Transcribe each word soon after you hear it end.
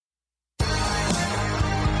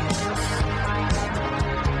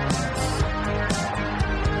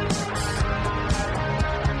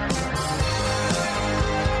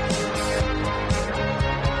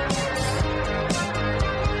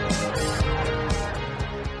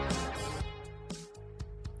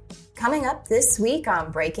Coming up this week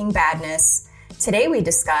on Breaking Badness, today we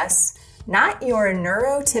discuss not your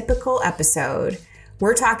neurotypical episode.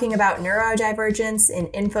 We're talking about neurodivergence in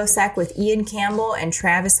InfoSec with Ian Campbell and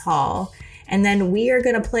Travis Hall. And then we are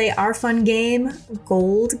going to play our fun game,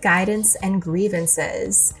 Gold, Guidance, and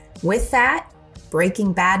Grievances. With that,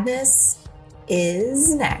 Breaking Badness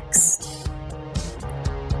is next.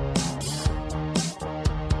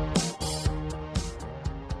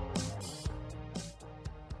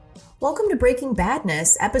 Welcome to Breaking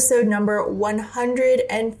Badness, episode number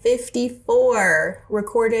 154,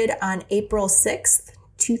 recorded on April 6th,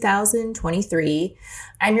 2023.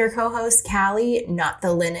 I'm your co-host, Kali, not the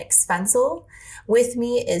Linux Fencl. With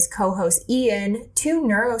me is co-host Ian, too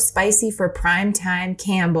neurospicy for primetime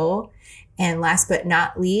Campbell. And last but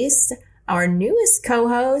not least, our newest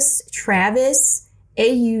co-host, Travis,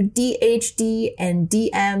 AUDHD and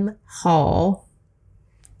DM Hall.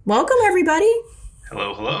 Welcome, everybody.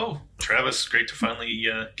 Hello, hello. Travis, great to finally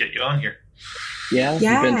get you on here. Yeah, we've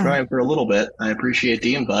been trying for a little bit. I appreciate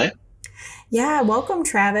the invite. Yeah, welcome,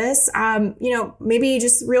 Travis. Maybe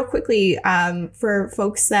just real quickly, for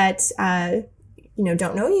folks that,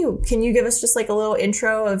 don't know you, can you give us just like a little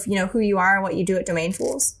intro of, who you are and what you do at Domain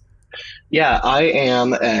Tools? Yeah, I am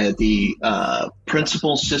the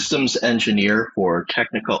principal systems engineer for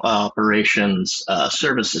technical operations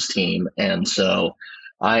services team. And so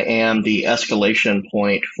I am the escalation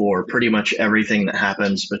point for pretty much everything that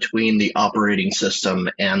happens between the operating system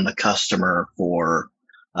and the customer for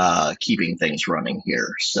keeping things running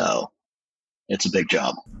here. So it's a big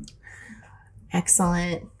job.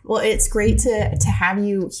 Excellent. Well, it's great to have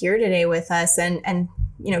you here today with us, and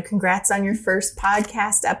congrats on your first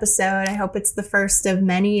podcast episode. I hope it's the first of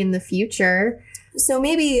many in the future. So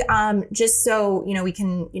maybe just so we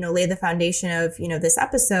can lay the foundation of this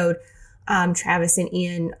episode. Travis and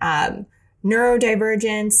Ian,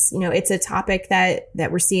 neurodivergence, it's a topic that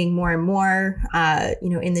we're seeing more and more,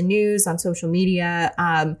 in the news, on social media.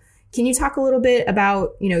 Can you talk a little bit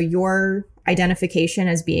about, your identification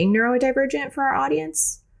as being neurodivergent for our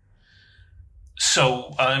audience?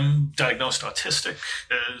 So I'm diagnosed autistic,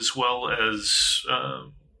 as well as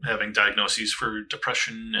having diagnoses for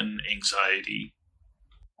depression and anxiety.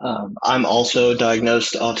 I'm also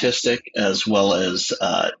diagnosed autistic, as well as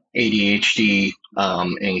ADHD,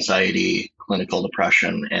 anxiety, clinical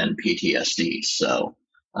depression, and PTSD. So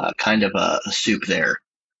kind of a soup there.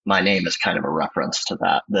 My name is kind of a reference to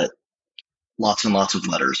that lots and lots of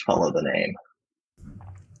letters follow the name.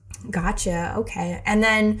 Gotcha. Okay. And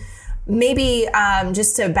then maybe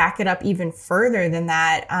just to back it up even further than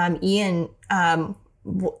that, Ian,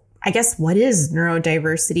 I guess, what is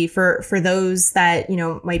neurodiversity for those that,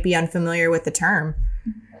 might be unfamiliar with the term?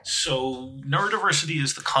 So neurodiversity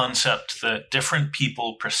is the concept that different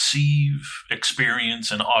people perceive, experience,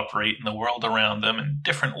 and operate in the world around them in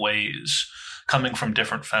different ways, coming from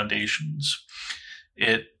different foundations.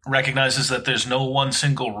 It recognizes that there's no one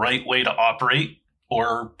single right way to operate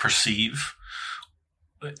or perceive,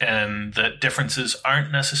 and that differences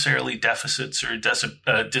aren't necessarily deficits or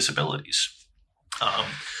disabilities.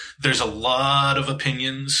 There's a lot of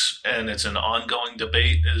opinions, and it's an ongoing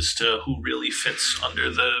debate as to who really fits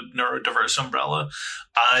under the neurodiverse umbrella.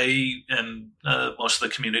 I and most of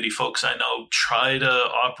the community folks I know try to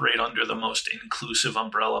operate under the most inclusive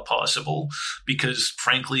umbrella possible, because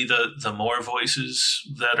frankly, the more voices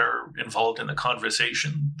that are involved in the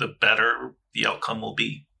conversation, the better the outcome will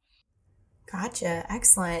be. Gotcha.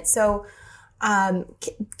 Excellent. So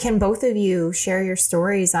can both of you share your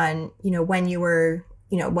stories on, when you were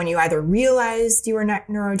when you either realized you were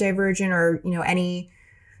neurodivergent or, any,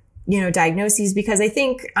 diagnoses? Because I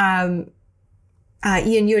think, Ian,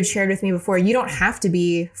 you had shared with me before, you don't have to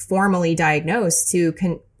be formally diagnosed to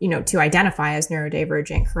identify as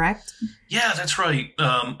neurodivergent, correct? Yeah, that's right.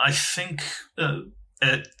 I think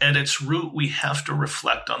at its root, we have to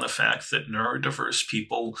reflect on the fact that neurodiverse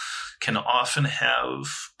people can often have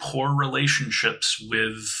poor relationships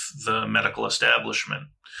with the medical establishment.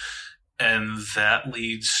 And that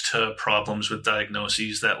leads to problems with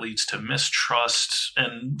diagnoses, that leads to mistrust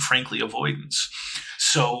and, frankly, avoidance.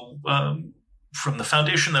 So from the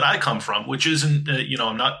foundation that I come from, which isn't,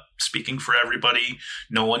 I'm not speaking for everybody.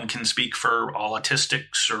 No one can speak for all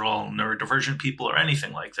autistics or all neurodivergent people or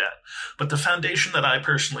anything like that. But the foundation that I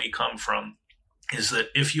personally come from is that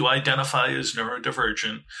if you identify as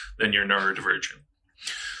neurodivergent, then you're neurodivergent.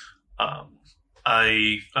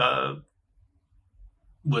 I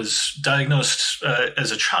was diagnosed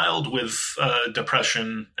as a child with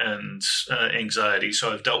depression and anxiety,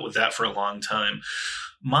 so I've dealt with that for a long time.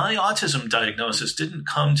 My autism diagnosis didn't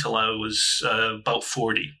come till I was about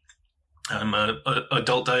 40. I'm a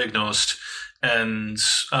adult diagnosed, and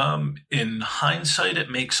in hindsight, it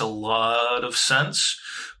makes a lot of sense.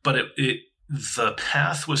 But the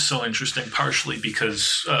path was so interesting, partially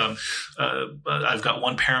because I've got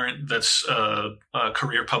one parent that's a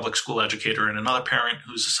career public school educator and another parent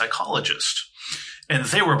who's a psychologist. And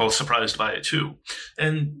they were both surprised by it too.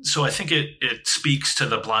 And so I think it speaks to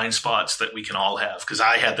the blind spots that we can all have, because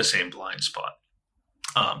I had the same blind spot.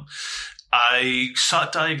 I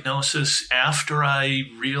sought diagnosis after I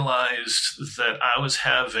realized that I was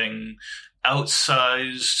having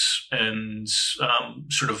outsized and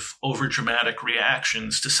sort of overdramatic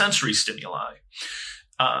reactions to sensory stimuli.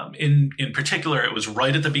 In particular, it was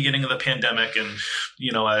right at the beginning of the pandemic, and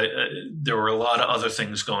there were a lot of other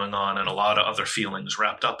things going on and a lot of other feelings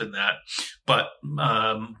wrapped up in that. But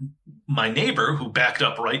my neighbor, who backed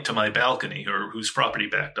up right to my balcony, or whose property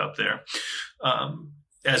backed up there,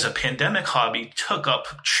 as a pandemic hobby, took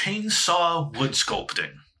up chainsaw wood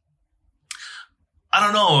sculpting. I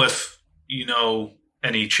don't know if you know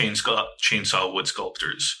any chainsaw wood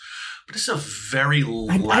sculptors, but it's a very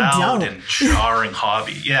loud and jarring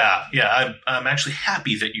hobby. Yeah. I'm actually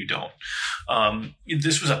happy that you don't.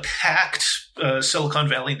 This was a packed Silicon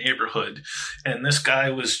Valley neighborhood, and this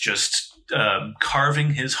guy was just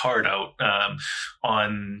carving his heart out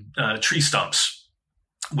on tree stumps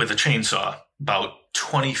with a chainsaw about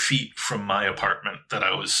 20 feet from my apartment that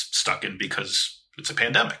I was stuck in because it's a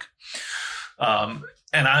pandemic.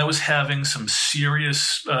 And I was having some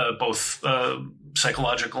serious, both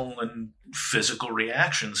psychological and physical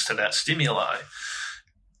reactions to that stimuli.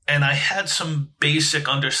 And I had some basic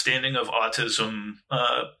understanding of autism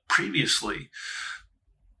previously.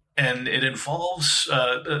 And it involves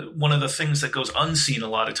one of the things that goes unseen a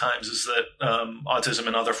lot of times is that autism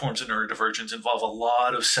and other forms of neurodivergence involve a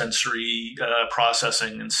lot of sensory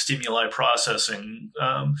processing and stimuli processing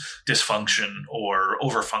dysfunction or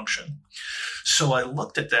overfunction. So I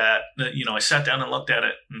looked at that, I sat down and looked at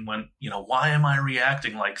it and went, why am I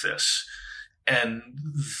reacting like this? And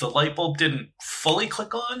the light bulb didn't fully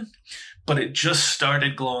click on, but it just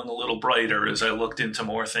started glowing a little brighter as I looked into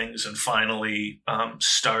more things and finally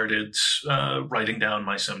started writing down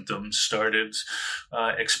my symptoms, started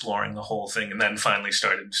exploring the whole thing, and then finally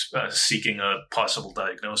started seeking a possible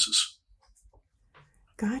diagnosis.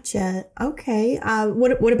 Gotcha. Okay.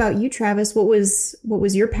 What about you, Travis? What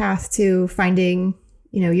was your path to finding,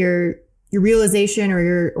 your realization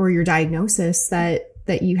or your diagnosis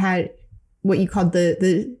that you had what you called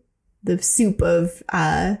the soup of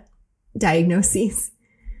diagnoses?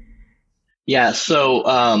 Yeah, so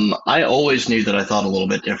I always knew that I thought a little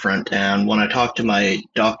bit different. And when I talked to my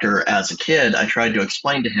doctor as a kid, I tried to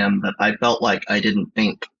explain to him that I felt like I didn't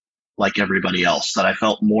think like everybody else, that I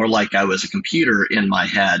felt more like I was a computer in my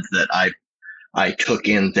head, that I took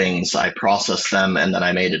in things, I processed them, and then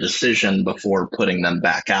I made a decision before putting them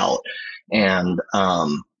back out. And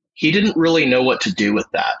he didn't really know what to do with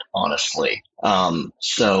that, honestly.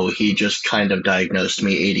 So he just kind of diagnosed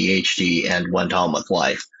me ADHD and went on with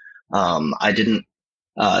life. I didn't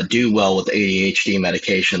do well with ADHD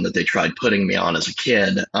medication that they tried putting me on as a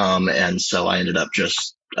kid. And so I ended up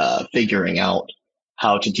just figuring out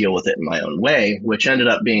how to deal with it in my own way, which ended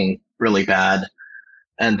up being really bad.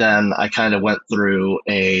 And then I kind of went through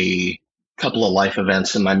a couple of life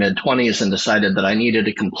events in my mid-20s and decided that I needed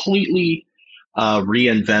to completely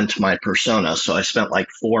reinvent my persona. So I spent like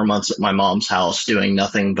 4 months at my mom's house doing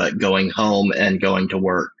nothing but going home and going to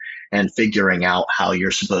work and figuring out how you're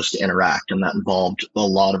supposed to interact. And that involved a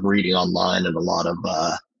lot of reading online and a lot of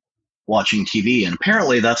watching TV. And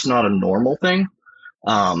apparently that's not a normal thing.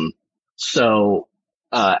 So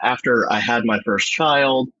after I had my first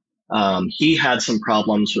child, he had some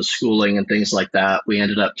problems with schooling and things like that. We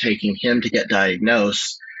ended up taking him to get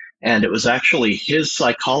diagnosed. And it was actually his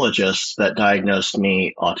psychologist that diagnosed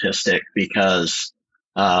me autistic, because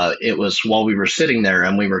it was while we were sitting there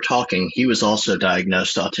and we were talking, he was also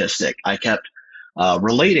diagnosed autistic. I kept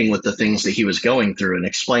relating with the things that he was going through and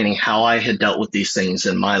explaining how I had dealt with these things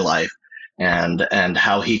in my life and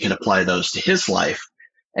how he could apply those to his life.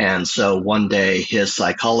 And so one day his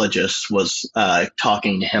psychologist was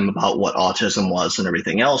talking to him about what autism was and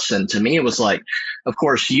everything else. And to me, it was like, of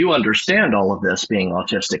course, you understand all of this being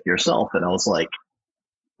autistic yourself. And I was like,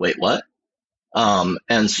 wait, what?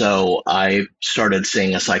 And so I started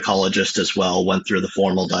seeing a psychologist as well, went through the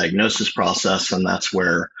formal diagnosis process, and that's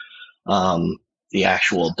where the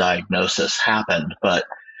actual diagnosis happened. But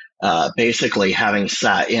basically having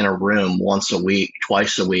sat in a room once a week,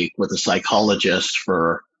 twice a week with a psychologist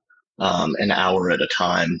for an hour at a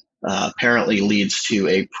time apparently leads to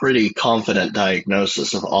a pretty confident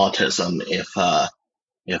diagnosis of autism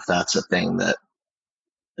if that's a thing that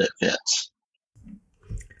fits.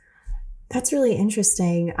 That's really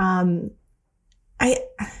interesting. I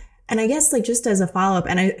guess like just as a follow-up,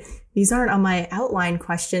 these aren't on my outline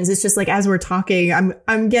questions. It's just like, as we're talking,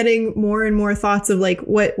 I'm getting more and more thoughts of like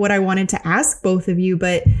what I wanted to ask both of you.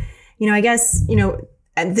 But, I guess,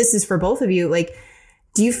 and this is for both of you, like,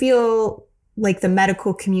 do you feel like the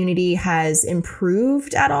medical community has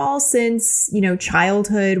improved at all since,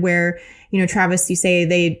 childhood, where, Travis, you say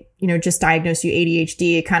they, just diagnosed you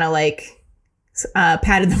ADHD, kind of like,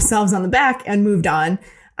 patted themselves on the back and moved on.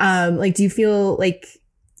 Like, do you feel like,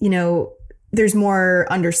 there's more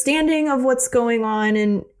understanding of what's going on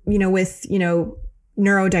and, with,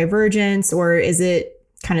 neurodivergence, or is it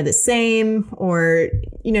kind of the same, or,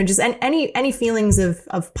 just any feelings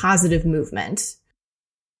of positive movement?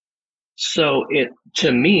 So it,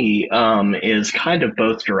 to me, is kind of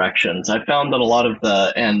both directions. I found that a lot of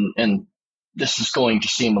and this is going to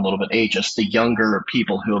seem a little bit ageist, the younger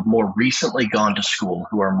people who have more recently gone to school,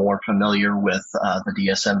 who are more familiar with the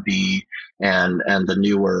DSM-V and the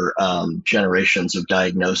newer generations of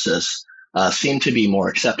diagnosis, seem to be more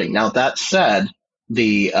accepting. Now, that said,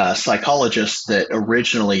 the psychologist that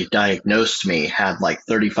originally diagnosed me had like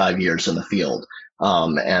 35 years in the field.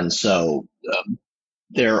 And so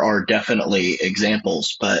there are definitely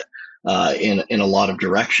examples, but in a lot of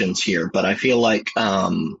directions here. But I feel like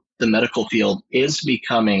the medical field is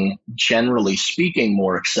becoming, generally speaking,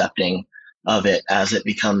 more accepting of it as it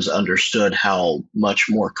becomes understood how much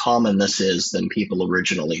more common this is than people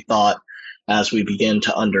originally thought, as we begin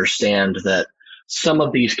to understand that some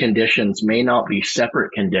of these conditions may not be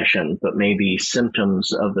separate conditions, but may be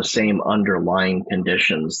symptoms of the same underlying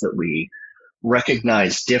conditions that we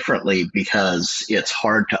recognize differently, because it's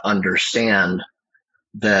hard to understand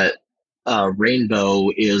that rainbow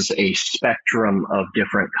is a spectrum of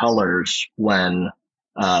different colors when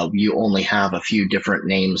you only have a few different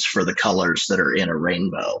names for the colors that are in a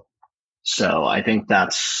rainbow. So I think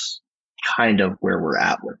that's kind of where we're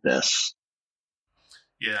at with this.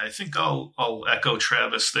 Yeah, I think I'll echo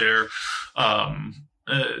Travis there. I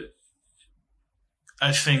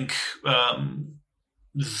think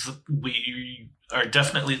we are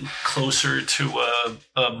definitely closer to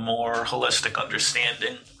a more holistic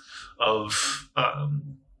understanding of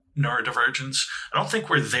neurodivergence. I don't think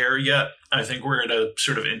we're there yet. I think we're at a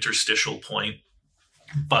sort of interstitial point.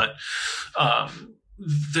 But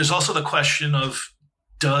there's also the question of,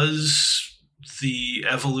 does the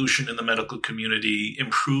evolution in the medical community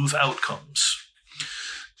improve outcomes?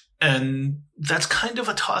 And that's kind of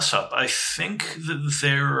a toss-up. I think that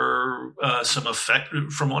there are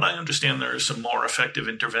from what I understand, there are some more effective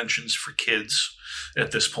interventions for kids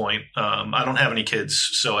at this point. I don't have any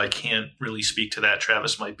kids, so I can't really speak to that.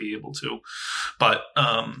 Travis might be able to. But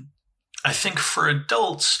I think for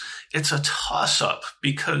adults, it's a toss-up,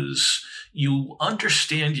 because you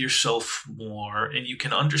understand yourself more and you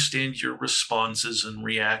can understand your responses and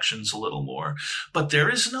reactions a little more. But there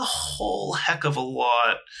isn't a whole heck of a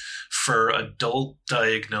lot for adult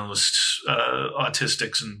diagnosed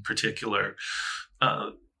autistics in particular,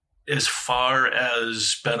 as far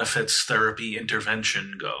as benefits, therapy,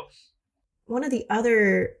 intervention go. One of the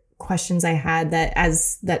other questions I had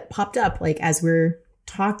that popped up like as we're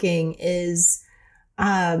talking is,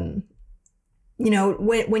 when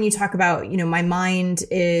you talk about, my mind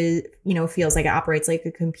is, feels like it operates like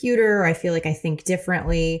a computer, or I feel like I think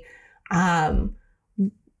differently.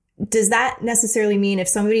 Does that necessarily mean if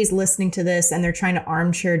somebody's listening to this and they're trying to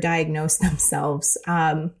armchair diagnose themselves,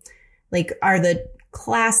 like are the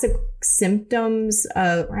classic symptoms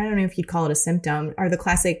of, or I don't know if you'd call it a symptom, are the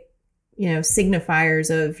classic, signifiers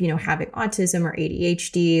of, having autism or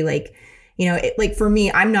ADHD, like, like for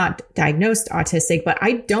me, I'm not diagnosed autistic, but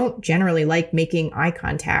I don't generally like making eye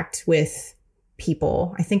contact with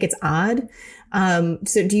people. I think it's odd.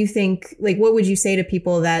 So do you think, like, what would you say to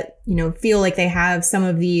people that, feel like they have some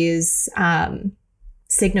of these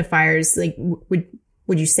signifiers? Like,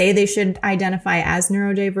 would you say they should identify as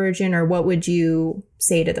neurodivergent, or what would you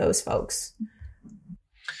say to those folks?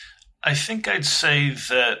 I think I'd say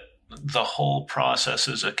that the whole process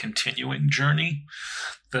is a continuing journey.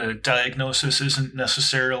 The diagnosis isn't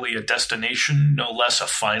necessarily a destination, no less a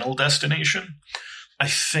final destination. I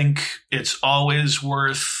think it's always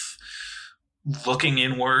worth looking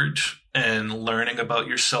inward and learning about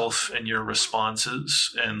yourself and your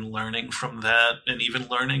responses, and learning from that, and even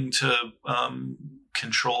learning to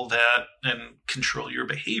control that and control your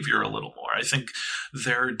behavior a little more. I think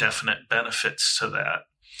there are definite benefits to that.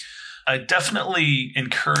 I definitely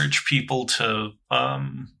encourage people to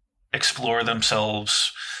explore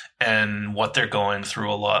themselves and what they're going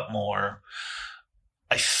through a lot more.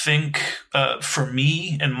 I think for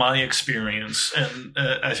me and my experience, and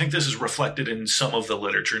I think this is reflected in some of the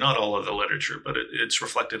literature, not all of the literature, but it's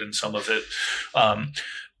reflected in some of it.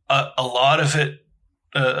 A lot of it,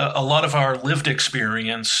 a lot of our lived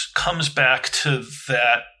experience comes back to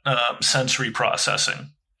that sensory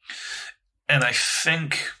processing. And I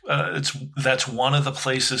think that's one of the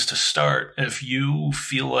places to start. If you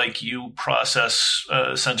feel like you process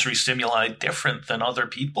sensory stimuli different than other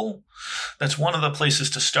people, that's one of the places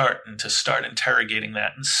to start, and to start interrogating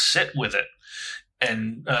that and sit with it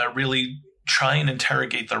and really try and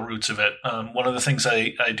interrogate the roots of it. One of the things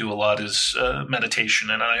I do a lot is meditation,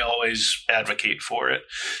 and I always advocate for it.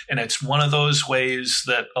 And it's one of those ways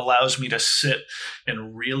that allows me to sit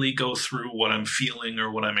and really go through what I'm feeling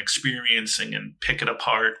or what I'm experiencing and pick it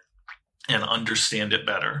apart and understand it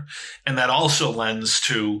better. And that also lends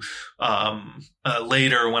to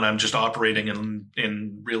later, when I'm just operating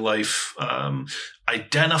in real life,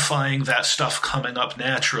 identifying that stuff coming up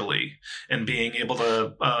naturally and being able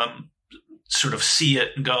to sort of see it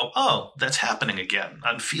and go, oh, that's happening again.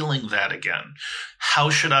 I'm feeling that again. How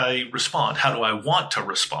should I respond? How do I want to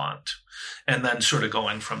respond? And then sort of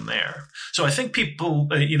going from there. So I think people,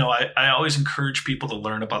 I always encourage people to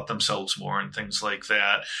learn about themselves more and things like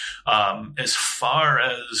that. As far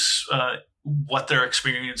as what they're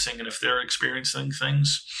experiencing, and if they're experiencing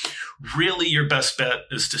things, really your best bet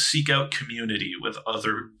is to seek out community with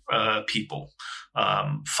other people.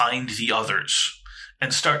 Find the others.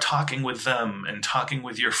 And start talking with them and talking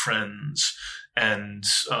with your friends and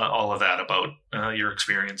all of that about your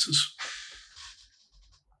experiences.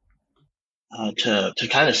 To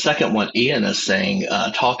kind of second what Ian is saying,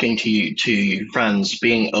 talking to your friends,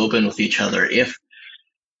 being open with each other.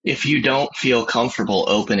 If you don't feel comfortable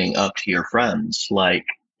opening up to your friends, like,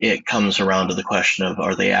 it comes around to the question of,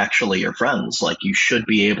 are they actually your friends? Like, you should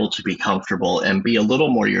be able to be comfortable and be a little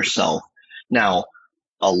more yourself. Now,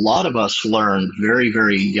 a lot of us learn very,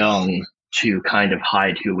 very young to kind of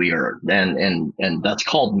hide who we are. And that's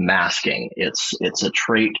called masking. It's a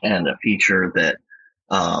trait and a feature that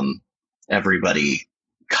everybody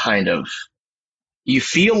kind of, you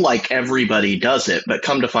feel like everybody does it, but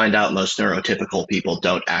come to find out most neurotypical people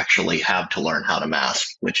don't actually have to learn how to mask,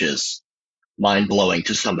 which is mind-blowing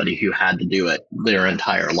to somebody who had to do it their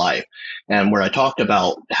entire life. And where I talked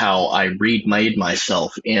about how I remade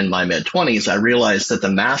myself in my mid-20s, I realized that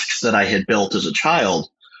the masks that I had built as a child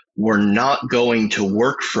were not going to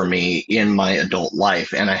work for me in my adult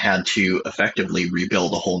life. And I had to effectively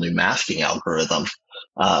rebuild a whole new masking algorithm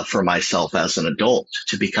for myself as an adult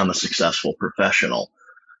to become a successful professional.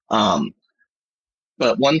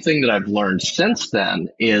 But one thing that I've learned since then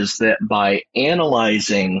is that by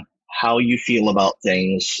analyzing how you feel about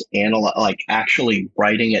things, like actually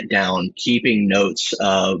writing it down, keeping notes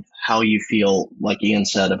of how you feel, like Ian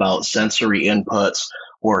said, about sensory inputs,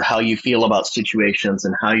 or how you feel about situations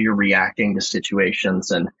and how you're reacting to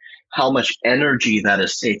situations and how much energy that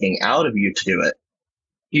is taking out of you to do it,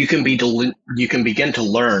 you can begin to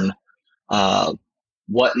learn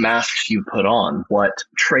what masks you put on, what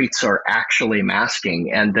traits are actually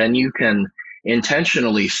masking, and then you can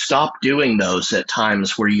intentionally stop doing those at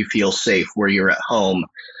times where you feel safe, where you're at home,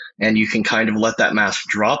 and you can kind of let that mask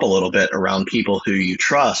drop a little bit around people who you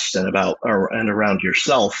trust and around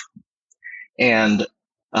yourself, and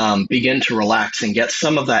begin to relax and get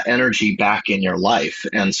some of that energy back in your life.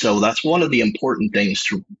 And so that's one of the important things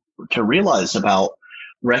to realize about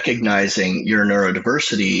recognizing your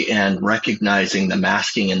neurodiversity and recognizing the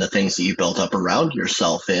masking and the things that you built up around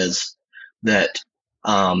yourself, is that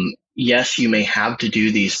yes, you may have to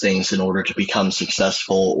do these things in order to become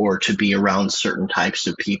successful, or to be around certain types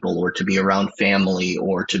of people, or to be around family,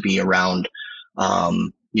 or to be around,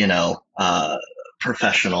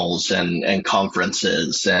 professionals and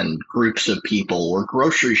conferences and groups of people, or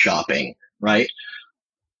grocery shopping, right?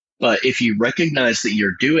 But if you recognize that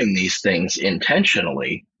you're doing these things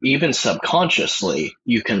intentionally, even subconsciously,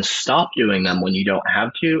 you can stop doing them when you don't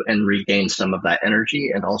have to and regain some of that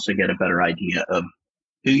energy, and also get a better idea of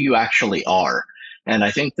who you actually are. And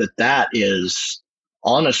I think that is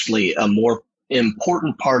honestly a more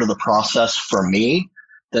important part of the process for me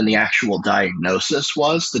than the actual diagnosis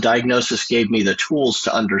was. The diagnosis gave me the tools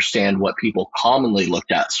to understand what people commonly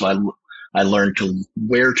looked at. So I learned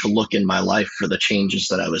where to look in my life for the changes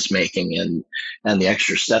that I was making and the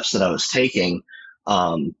extra steps that I was taking.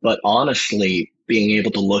 But honestly, being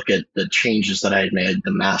able to look at the changes that I had made,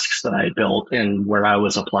 the masks that I had built, and where I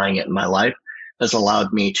was applying it in my life, has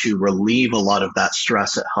allowed me to relieve a lot of that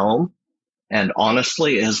stress at home. And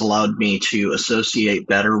honestly, it has allowed me to associate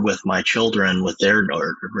better with my children with their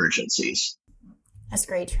neurodivergencies. That's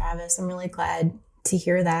great, Travis. I'm really glad to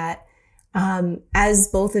hear that. As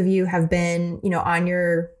both of you have been, on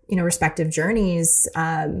your, respective journeys,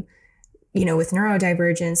 with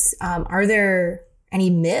neurodivergence, are there any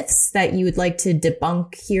myths that you would like to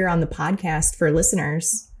debunk here on the podcast for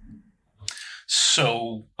listeners?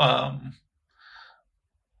 So, I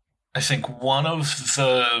think one of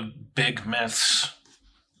the big myths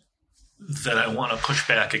that I want to push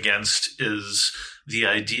back against is the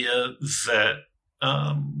idea that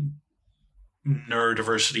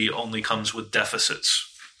neurodiversity only comes with deficits.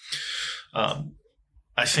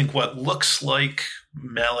 I think what looks like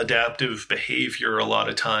maladaptive behavior a lot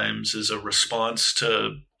of times is a response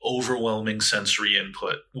to overwhelming sensory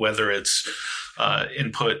input, whether it's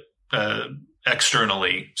input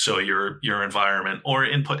externally, so your environment, or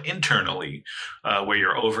input internally, where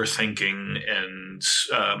you're overthinking and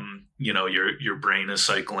your brain is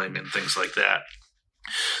cycling and things like that.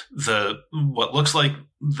 What looks like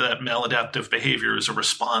that maladaptive behavior is a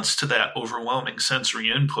response to that overwhelming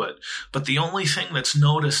sensory input, but the only thing that's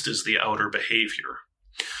noticed is the outer behavior.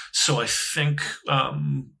 So I think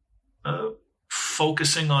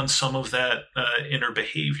focusing on some of that inner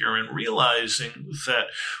behavior and realizing that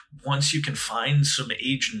once you can find some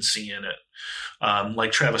agency in it,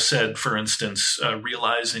 like Travis said, for instance,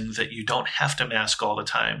 realizing that you don't have to mask all the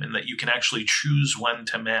time and that you can actually choose when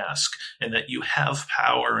to mask and that you have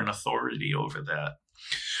power and authority over that.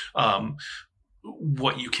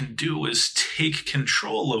 What you can do is take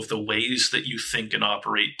control of the ways that you think and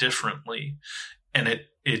operate differently. And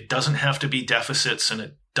it doesn't have to be deficits and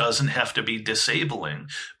it doesn't have to be disabling,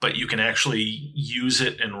 but you can actually use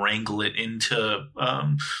it and wrangle it into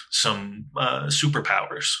some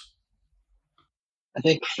superpowers. I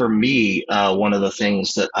think for me, one of the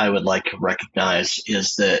things that I would like to recognize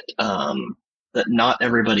is that that not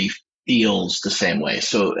everybody feels the same way.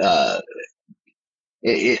 So I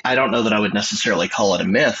don't know that I would necessarily call it a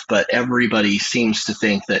myth, but everybody seems to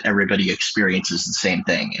think that everybody experiences the same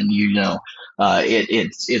thing. And,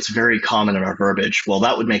 it's very common in our verbiage. Well,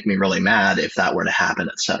 that would make me really mad if that were to happen,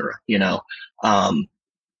 et cetera.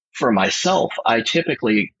 For myself, I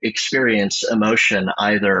typically experience emotion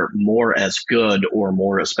either more as good or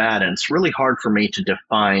more as bad. And it's really hard for me to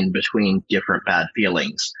define between different bad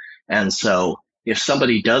feelings. And so if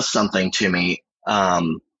somebody does something to me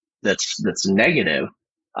that's negative,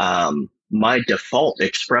 my default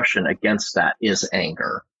expression against that is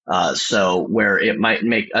anger. So where it might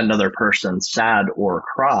make another person sad or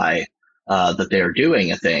cry that they're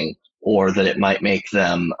doing a thing, or that it might make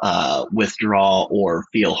them withdraw or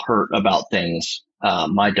feel hurt about things,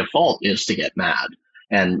 my default is to get mad.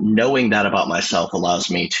 And knowing that about myself allows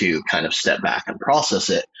me to kind of step back and process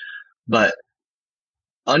it. But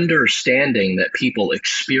understanding that people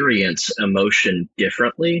experience emotion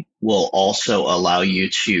differently will also allow you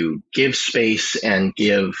to give space and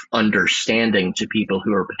give understanding to people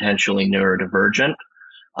who are potentially neurodivergent.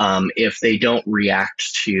 If they don't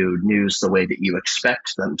react to news the way that you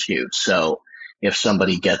expect them to. So if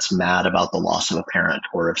somebody gets mad about the loss of a parent,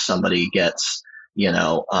 or if somebody gets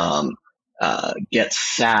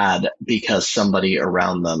sad because somebody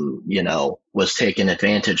around them, was taken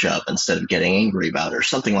advantage of instead of getting angry about it or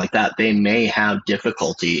something like that, they may have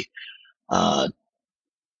difficulty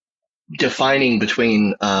defining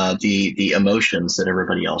between the emotions that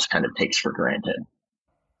everybody else kind of takes for granted.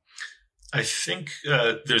 I think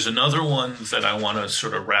there's another one that I want to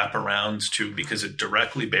sort of wrap around to because it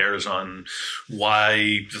directly bears on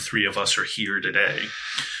why the three of us are here today,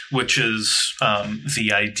 which is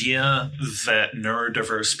the idea that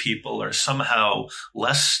neurodiverse people are somehow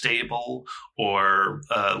less stable or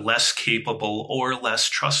less capable or less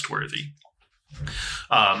trustworthy.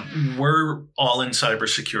 We're all in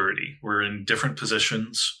cybersecurity. We're in different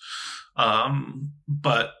positions.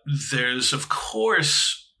 But there's, of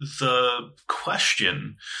course, the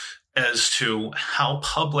question as to how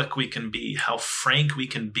public we can be, how frank we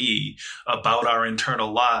can be about our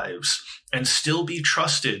internal lives and still be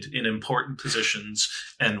trusted in important positions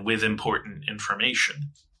and with important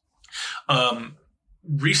information.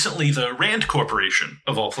 Recently, the Rand Corporation,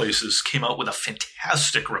 of all places, came out with a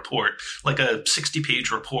fantastic report, like a 60-page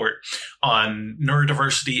report on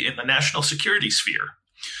neurodiversity in the national security sphere.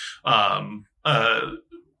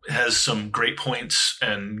 Has some great points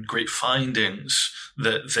and great findings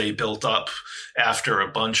that they built up after a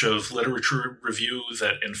bunch of literature review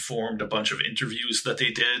that informed a bunch of interviews that they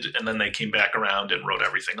did, and then they came back around and wrote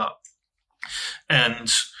everything up.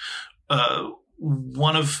 And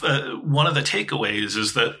one of the takeaways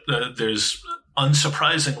is that there's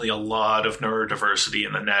unsurprisingly a lot of neurodiversity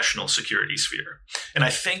in the national security sphere, and I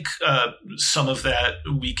think some of that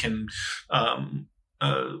we can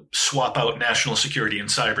swap out national security and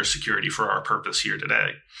cybersecurity for our purpose here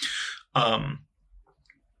today.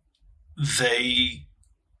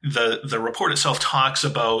 The report itself talks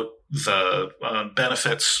about the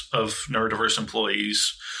benefits of neurodiverse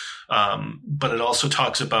employees, but it also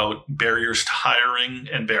talks about barriers to hiring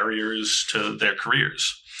and barriers to their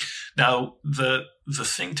careers. Now, the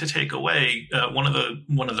thing to take away, one of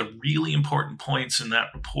the really important points in that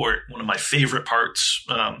report, one of my favorite parts,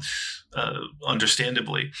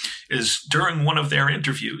 understandably, is during one of their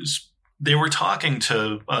interviews, they were talking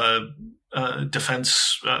to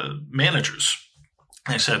defense managers.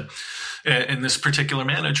 They said, and this particular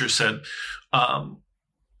manager said,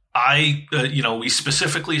 we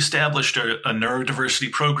specifically established a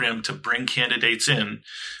neurodiversity program to bring candidates in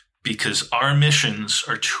because our missions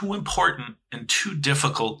are too important and too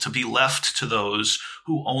difficult to be left to those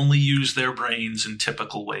who only use their brains in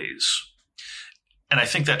typical ways. And I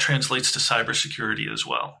think that translates to cybersecurity as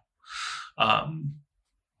well.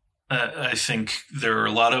 I think there are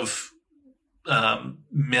a lot of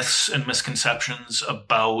myths and misconceptions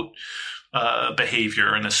about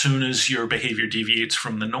behavior. And as soon as your behavior deviates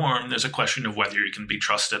from the norm, there's a question of whether you can be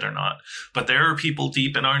trusted or not. But there are people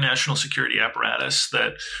deep in our national security apparatus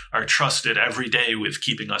that are trusted every day with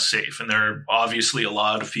keeping us safe. And there are obviously a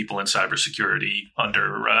lot of people in cybersecurity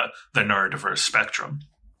under the neurodiverse spectrum.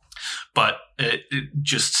 But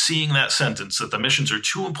just seeing that sentence, that the missions are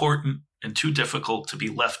too important and too difficult to be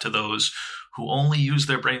left to those who only use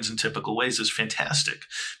their brains in typical ways, is fantastic,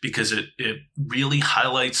 because it really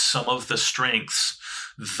highlights some of the strengths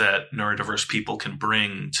that neurodiverse people can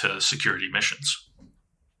bring to security missions.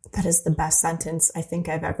 That is the best sentence I think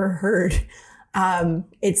I've ever heard.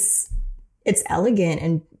 It's elegant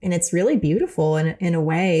and it's really beautiful in a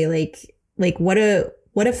way. Like what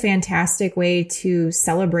a fantastic way to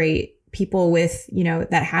celebrate people with,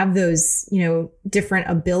 that have those, different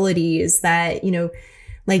abilities that,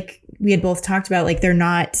 like we had both talked about, like they're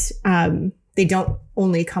not, they don't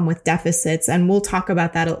only come with deficits. And we'll talk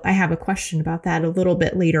about that. I have a question about that a little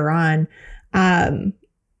bit later on. I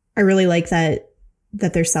really like that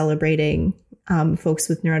they're celebrating folks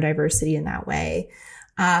with neurodiversity in that way.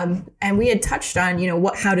 And we had touched on,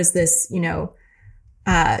 how does this,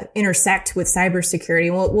 intersect with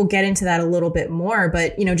cybersecurity? We'll get into that a little bit more,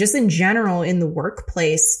 but, just in general in the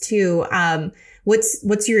workplace too,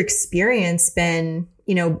 what's your experience been,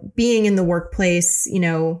 being in the workplace,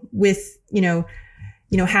 with,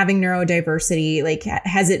 having neurodiversity? Like,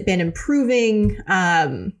 has it been improving?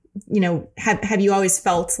 Have you always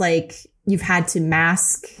felt like you've had to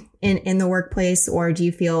mask in the workplace, or do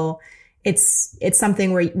you feel it's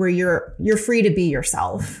something where you're free to be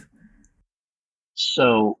yourself?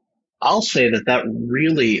 So I'll say that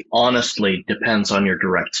really honestly depends on your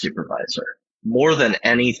direct supervisor. More than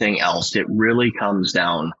anything else, it really comes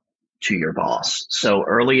down to your boss. So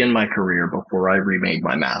early in my career, before I remade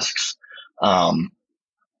my masks,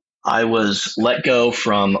 I was let go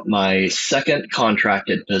from my second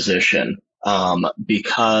contracted position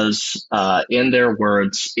because, in their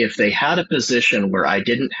words, if they had a position where I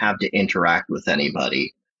didn't have to interact with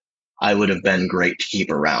anybody, I would have been great to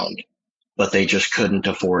keep around. But they just couldn't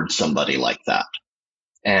afford somebody like that.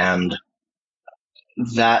 And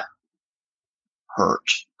that hurt.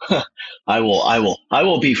 I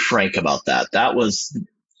will be frank about that. That was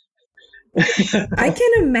I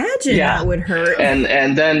can imagine that would hurt.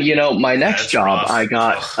 And then, my next job, rough. I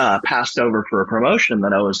got passed over for a promotion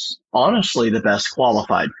that I was honestly the best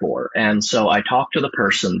qualified for. And so I talked to the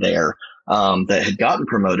person there that had gotten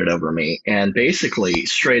promoted over me and basically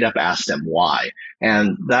straight up asked them why.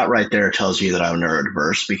 And that right there tells you that I'm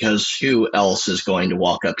neurodiverse, because who else is going to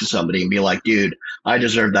walk up to somebody and be like, dude, I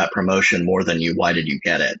deserve that promotion more than you. Why did you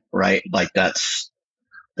get it? Right? Like that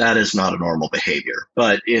is not a normal behavior,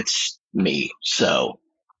 but it's me. So.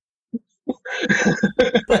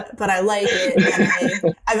 but I like it,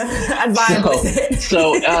 and I vibe with it.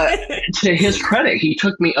 So to his credit, he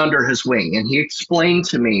took me under his wing and he explained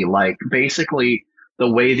to me, like, basically the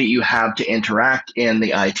way that you have to interact in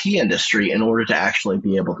the IT industry in order to actually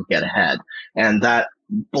be able to get ahead. And that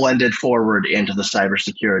blended forward into the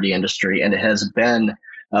cybersecurity industry, and it has been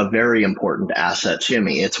a very important asset to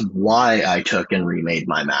me. It's why I took and remade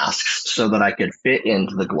my masks so that I could fit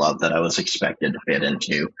into the glove that I was expected to fit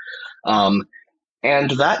into.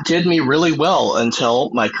 And that did me really well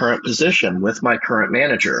until my current position with my current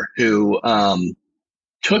manager, who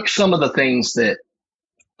took some of the things that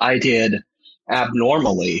I did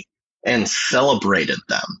abnormally and celebrated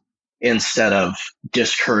them instead of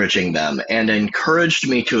discouraging them, and encouraged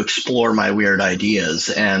me to explore my weird ideas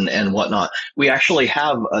and whatnot. We actually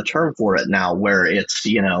have a term for it now where it's,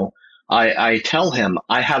 I tell him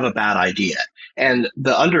I have a bad idea. And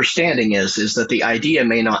the understanding is that the idea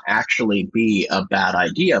may not actually be a bad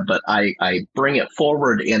idea, but I bring it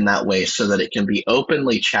forward in that way so that it can be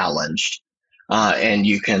openly challenged, and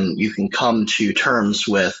you can come to terms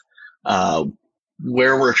with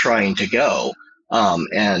where we're trying to go.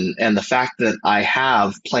 And the fact that I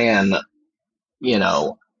have plan,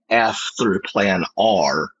 F through plan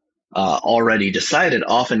R already decided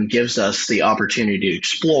often gives us the opportunity to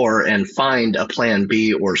explore and find a plan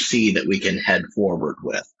B or C that we can head forward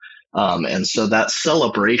with. And so that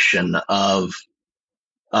celebration of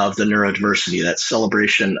the neurodiversity, that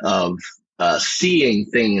celebration of seeing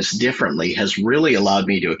things differently has really allowed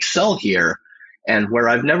me to excel here. And where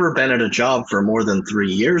I've never been at a job for more than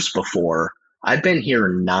 3 years before, I've been here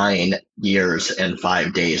 9 years and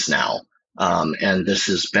 5 days now. And this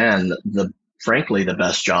has been frankly the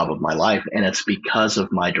best job of my life. And it's because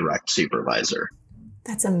of my direct supervisor.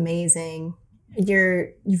 That's amazing.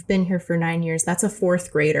 You've been here for 9 years. That's a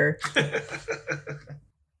fourth grader.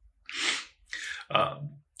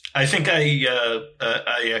 I think I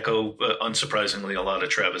echo, unsurprisingly, a lot of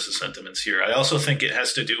Travis's sentiments here. I also think it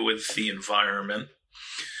has to do with the environment,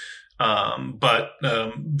 but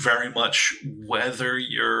very much whether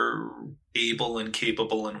you're able and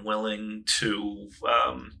capable and willing to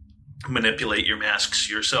manipulate your masks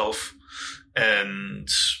yourself and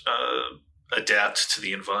adapt to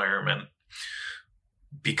the environment,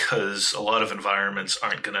 because a lot of environments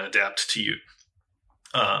aren't going to adapt to you.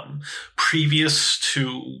 Previous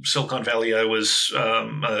to Silicon Valley, I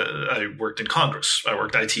worked in Congress. I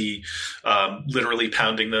worked IT, literally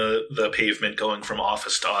pounding the pavement, going from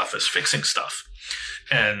office to office, fixing stuff.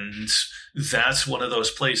 And that's one of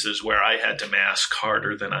those places where I had to mask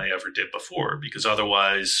harder than I ever did before, because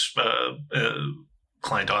otherwise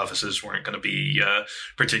client offices weren't going to be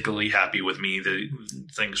particularly happy with me.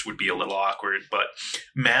 Things would be a little awkward. But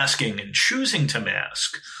masking and choosing to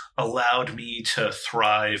mask allowed me to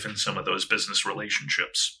thrive in some of those business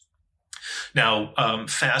relationships. Now,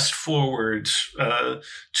 fast forward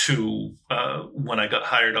to when I got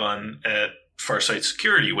hired on at Farsight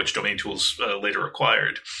Security, which Domain Tools later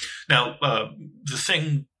acquired. Now, the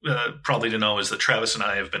thing probably to know is that Travis and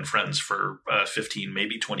I have been friends for 15,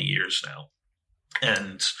 maybe 20 years now.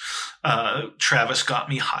 And Travis got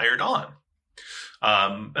me hired on.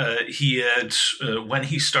 He had, when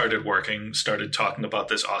he started working, started talking about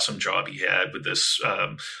this awesome job he had with this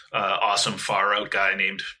awesome far out guy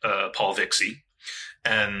named Paul Vixie.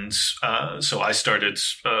 And so I started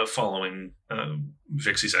following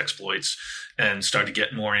Vixie's exploits and started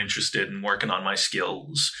getting more interested in working on my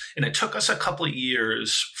skills. And it took us a couple of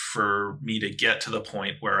years for me to get to the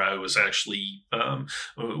point where I was actually,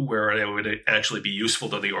 where I would actually be useful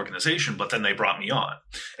to the organization. But then they brought me on.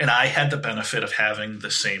 And I had the benefit of having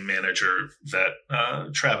the same manager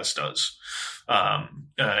that Travis does.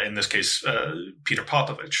 In this case, Peter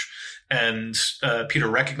Popovich. And Peter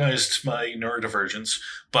recognized my neurodivergence,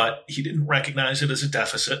 but he didn't recognize it as a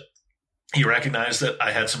deficit. He recognized that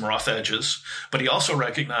I had some rough edges, but he also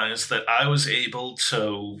recognized that I was able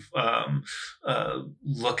to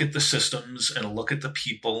look at the systems and look at the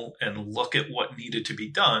people and look at what needed to be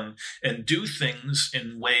done and do things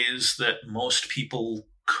in ways that most people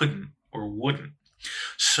couldn't or wouldn't.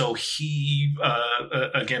 So he,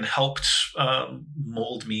 again, helped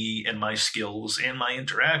mold me and my skills and my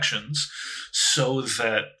interactions so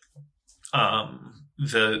that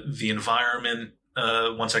the environment,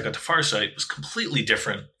 once I got to Farsight, was completely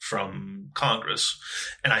different from Congress.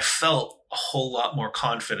 And I felt a whole lot more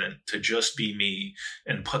confident to just be me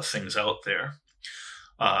and put things out there.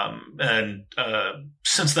 And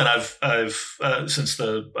since then, I've since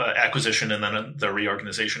the acquisition and then the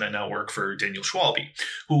reorganization, I now work for Daniel Schwalbe,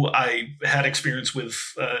 who I had experience with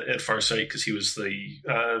at Farsight because he was the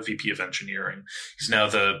VP of engineering. He's now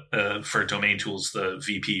for Domain Tools, the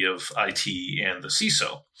VP of IT and the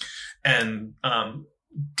CISO. And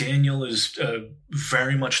Daniel is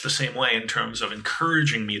very much the same way in terms of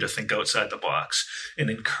encouraging me to think outside the box and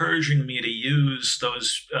encouraging me to use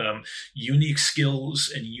those unique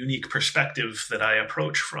skills and unique perspective that I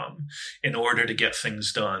approach from in order to get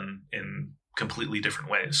things done in completely different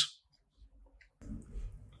ways.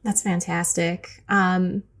 That's fantastic.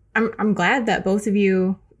 I'm glad that both of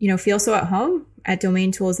you, feel so at home at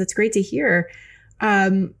Domain Tools. That's great to hear.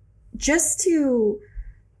 Just to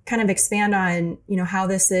kind of expand on, how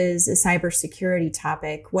this is a cybersecurity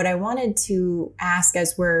topic. What I wanted to ask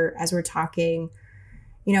as we're talking,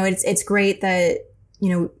 it's great that,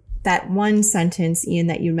 that one sentence, Ian,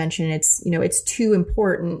 that you mentioned, it's too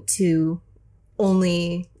important to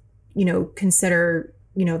only, consider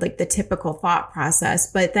like the typical thought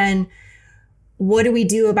process. But then what do we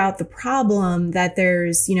do about the problem that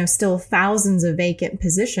there's, still thousands of vacant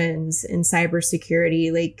positions in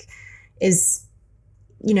cybersecurity? Like, is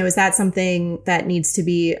that something that needs to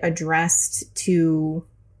be addressed to,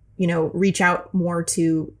 reach out more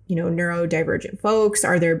to, neurodivergent folks?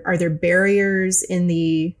 Are there barriers in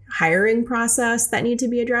the hiring process that need to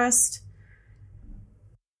be addressed?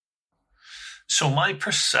 So my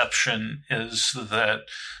perception is that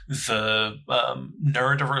the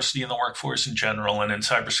neurodiversity in the workforce in general and in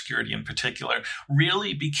cybersecurity in particular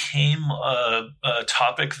really became a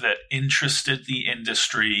topic that interested the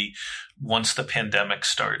industry once the pandemic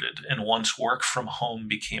started and once work from home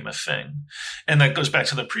became a thing. And that goes back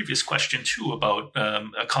to the previous question too about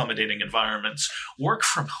accommodating environments. Work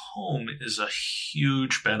from home is a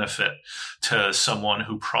huge benefit to someone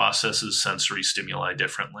who processes sensory stimuli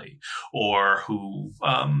differently, or who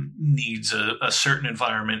needs a certain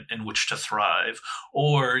environment in which to thrive,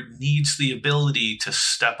 or needs the ability to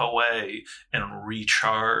step away and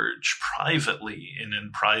recharge privately and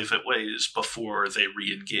in private ways before they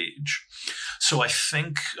re-engage. So I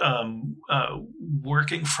think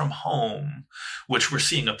working from home, which we're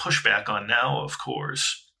seeing a pushback on now, of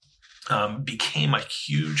course, became a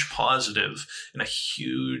huge positive and a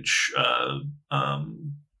huge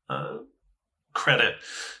credit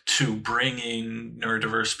to bringing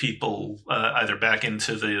neurodiverse people either back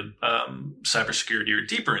into the cybersecurity or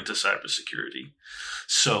deeper into cybersecurity.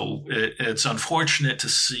 So it's unfortunate to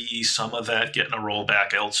see some of that getting a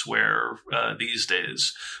rollback elsewhere these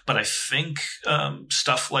days. But I think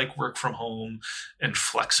stuff like work from home and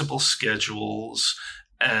flexible schedules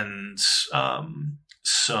and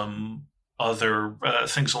some other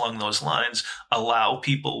things along those lines allow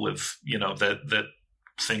people with, that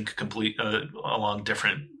think along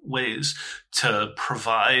different ways to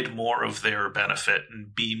provide more of their benefit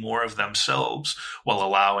and be more of themselves while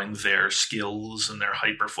allowing their skills and their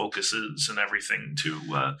hyper focuses and everything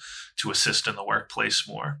to assist in the workplace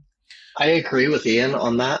more. I agree with Ian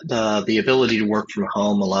on that. The ability to work from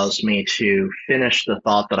home allows me to finish the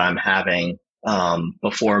thought that I'm having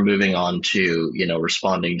before moving on to,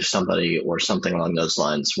 responding to somebody or something along those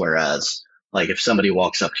lines. Whereas, like, if somebody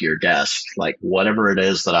walks up to your desk, like, whatever it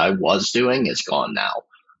is that I was doing is gone now.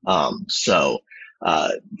 So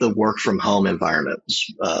the work from home environment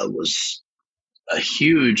was a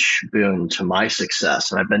huge boon to my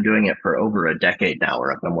success. And I've been doing it for over a decade now,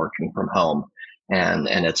 where I've been working from home,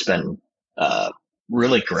 and it's been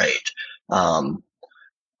really great.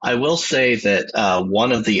 I will say that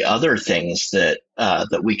one of the other things that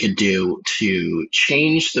we could do to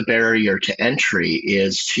change the barrier to entry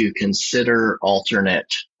is to consider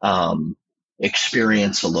alternate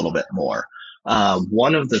experience a little bit more.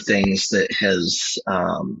 One of the things that has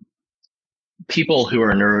people who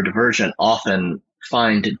are neurodivergent often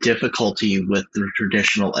find difficulty with the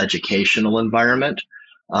traditional educational environment,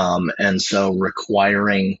 and so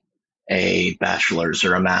requiring a bachelor's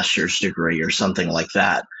or a master's degree or something like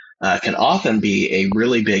that can often be a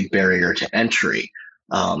really big barrier to entry.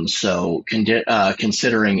 So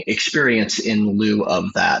considering experience in lieu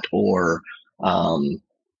of that, or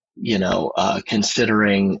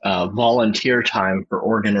considering volunteer time for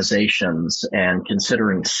organizations, and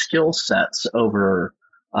considering skill sets over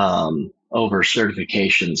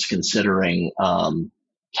certifications, considering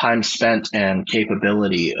time spent and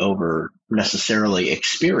capability over necessarily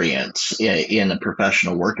experience in a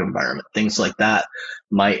professional work environment. Things like that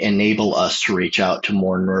might enable us to reach out to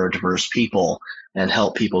more neurodiverse people and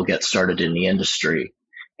help people get started in the industry.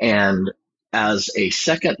 And as a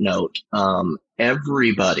second note,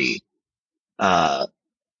 everybody,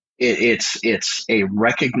 it's a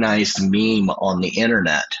recognized meme on the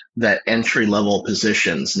internet that entry-level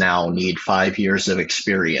positions now need 5 years of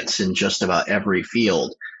experience in just about every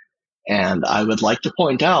field. And I would like to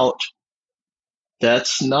point out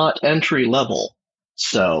that's not entry level.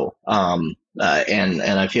 So, and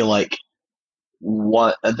I feel like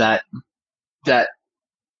that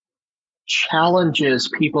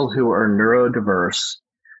challenges people who are neurodiverse,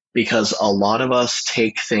 because a lot of us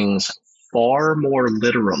take things far more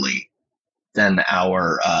literally than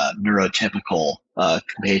our neurotypical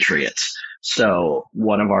compatriots. So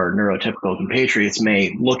one of our neurotypical compatriots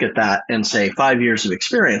may look at that and say 5 years of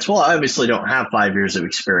experience. Well, I obviously don't have 5 years of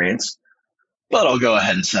experience, but I'll go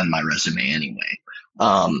ahead and send my resume anyway.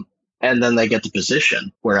 And then they get the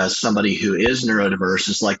position. Whereas somebody who is neurodiverse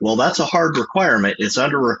is like, well, that's a hard requirement. It's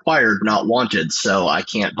under required, not wanted. So I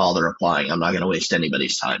can't bother applying. I'm not going to waste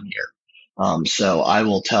anybody's time here. So I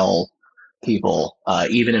will tell people,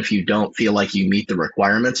 even if you don't feel like you meet the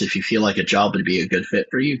requirements. If you feel like a job would be a good fit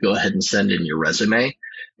for you, go ahead and send in your resume.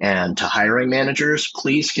 And to hiring managers,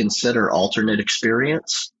 please consider alternate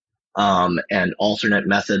experience and alternate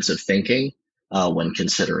methods of thinking when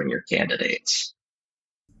considering your candidates.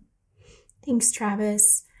 Thanks,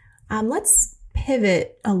 Travis. Let's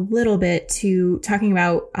pivot a little bit to talking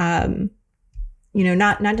about,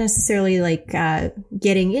 not necessarily like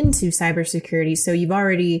getting into cybersecurity. So you've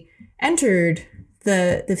already entered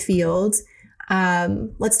the field.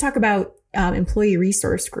 Let's talk about employee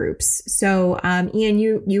resource groups. So Ian,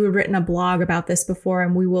 you had written a blog about this before,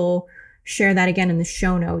 and we will share that again in the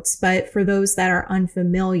show notes. But for those that are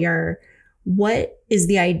unfamiliar, what is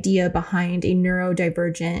the idea behind a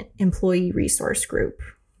neurodivergent employee resource group?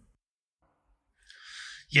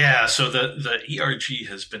 Yeah, so the ERG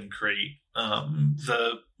has been great.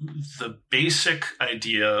 The basic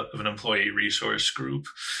idea of an employee resource group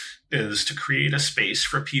is to create a space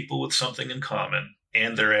for people with something in common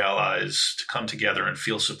and their allies to come together and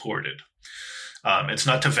feel supported. It's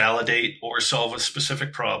not to validate or solve a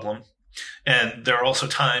specific problem. And there are also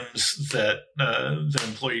times that the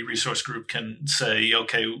employee resource group can say,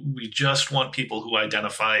 okay, we just want people who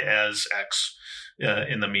identify as X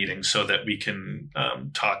in the meeting so that we can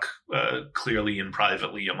talk clearly and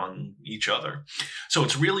privately among each other. So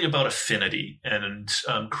it's really about affinity and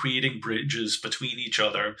creating bridges between each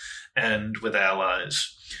other and with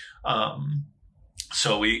allies.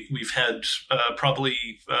 So we've had probably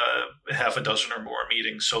half a dozen or more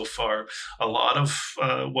meetings so far. A lot of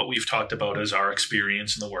what we've talked about is our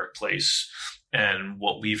experience in the workplace and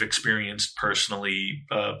what we've experienced personally,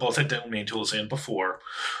 both at Domain Tools and before,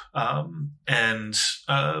 and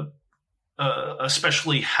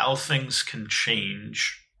especially how things can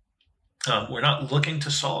change. We're not looking to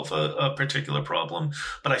solve a particular problem,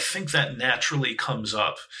 but I think that naturally comes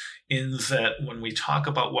up in that when we talk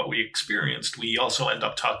about what we experienced, we also end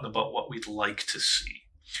up talking about what we'd like to see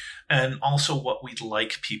and also what we'd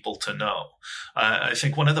like people to know. I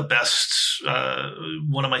think one of the best,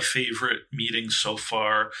 one of my favorite meetings so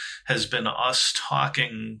far has been us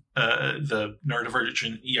talking, the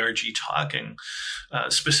neurodivergent ERG talking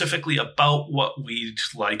specifically about what we'd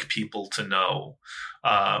like people to know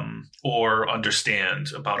or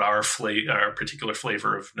understand about our particular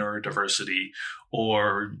flavor of neurodiversity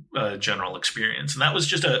or general experience. And that was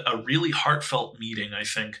just a really heartfelt meeting, I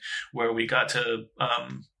think, where we got to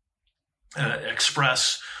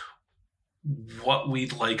express what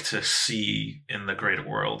we'd like to see in the greater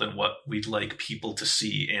world and what we'd like people to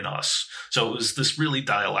see in us. So it was this really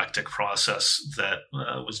dialectic process that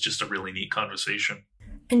was just a really neat conversation.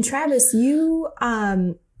 And Travis, you,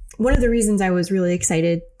 one of the reasons I was really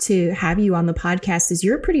excited to have you on the podcast is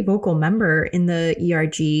you're a pretty vocal member in the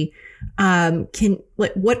ERG.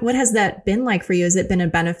 What has that been like for you? Has it been a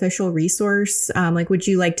beneficial resource? Would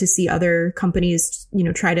you like to see other companies,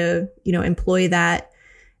 try to, employ that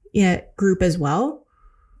group as well?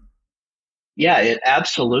 Yeah, it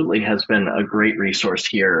absolutely has been a great resource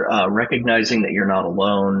here. Recognizing that you're not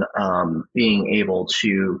alone, being able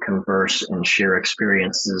to converse and share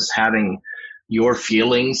experiences, having your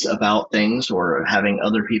feelings about things or having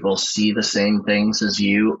other people see the same things as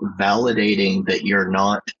you, validating that you're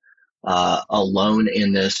not alone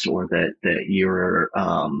in this, or that you're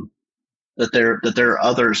that there are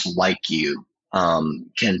others like you,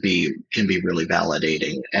 can be really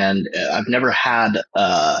validating. And I've never had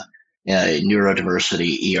a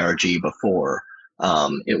neurodiversity ERG before.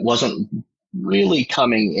 It wasn't really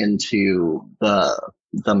coming into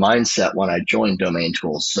the mindset when I joined Domain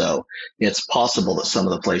Tools. So it's possible that some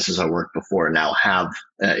of the places I worked before now have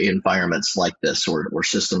environments like this or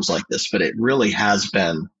systems like this, but it really has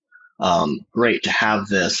been great to have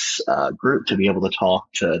this group to be able to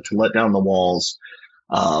talk, to let down the walls,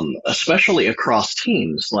 especially across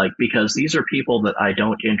teams, because these are people that I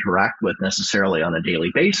don't interact with necessarily on a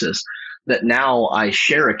daily basis, that now I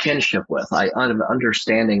share a kinship with. I have an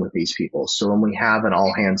understanding with these people. So when we have an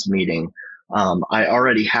all hands meeting, I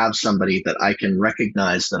already have somebody that I can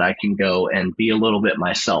recognize, that I can go and be a little bit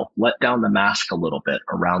myself, let down the mask a little bit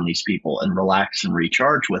around these people and relax and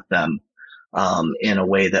recharge with them in a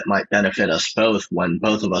way that might benefit us both when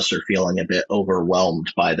both of us are feeling a bit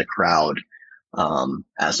overwhelmed by the crowd,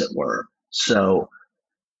 as it were. So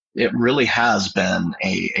it really has been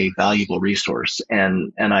a valuable resource.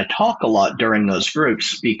 And I talk a lot during those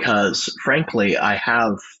groups because, frankly, I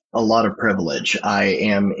have a lot of privilege. I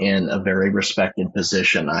am in a very respected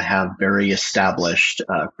position. I have very established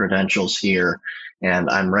credentials here, and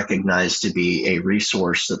I'm recognized to be a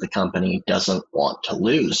resource that the company doesn't want to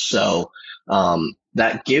lose. So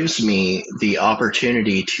that gives me the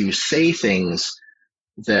opportunity to say things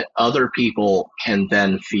that other people can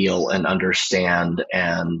then feel and understand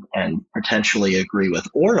and potentially agree with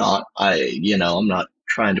or not. I'm not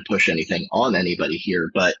trying to push anything on anybody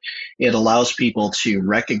here, but it allows people to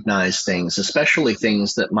recognize things, especially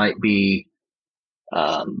things that might be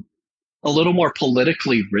a little more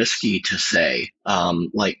politically risky to say,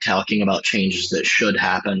 like talking about changes that should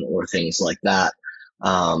happen or things like that,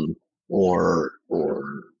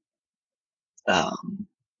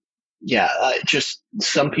 just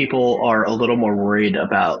some people are a little more worried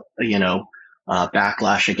about,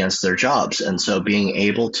 backlash against their jobs. And so being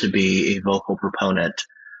able to be a vocal proponent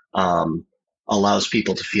allows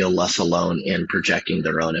people to feel less alone in projecting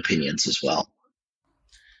their own opinions as well.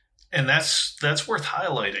 And that's worth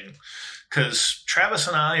highlighting, because Travis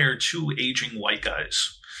and I are two aging white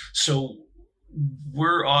guys. So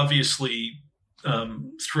we're obviously,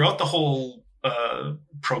 throughout the whole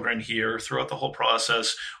program here, throughout the whole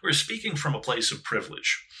process, we're speaking from a place of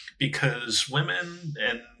privilege, because women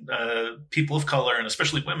and people of color, and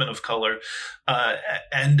especially women of color,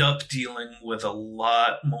 end up dealing with a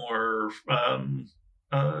lot more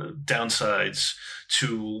downsides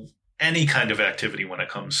to any kind of activity when it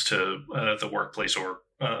comes to the workplace or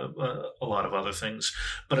a lot of other things,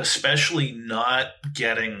 but especially not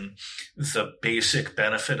getting the basic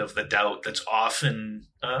benefit of the doubt that's often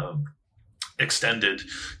extended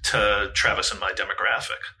to Travis and my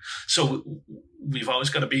demographic. So we've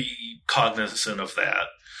always got to be cognizant of that.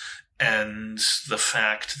 And the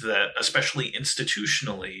fact that, especially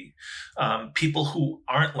institutionally, people who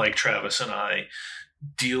aren't like Travis and I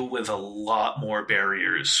deal with a lot more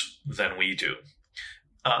barriers than we do.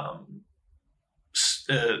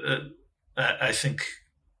 I think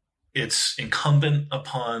it's incumbent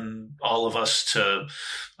upon all of us to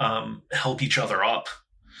help each other up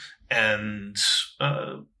and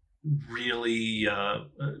really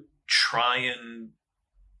try and,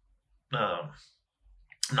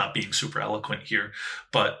 not being super eloquent here,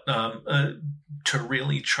 but to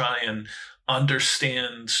really try and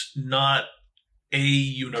understand not a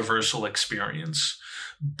universal experience,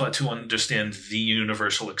 but to understand the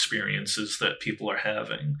universal experiences that people are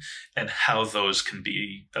having and how those can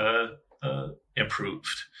be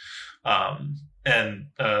improved. And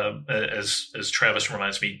as Travis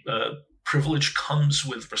reminds me, privilege comes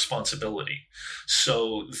with responsibility.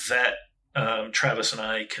 So that Travis and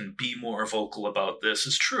I can be more vocal about this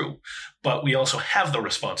is true, but we also have the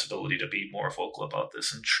responsibility to be more vocal about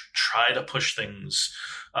this and try to push things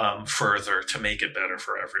further to make it better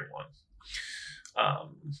for everyone,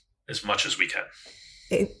 as much as we can.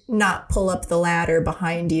 Not pull up the ladder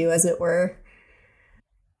behind you, as it were.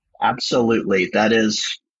 Absolutely. That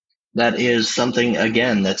is something,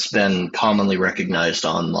 again, that's been commonly recognized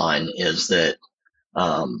online, is that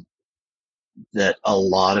that a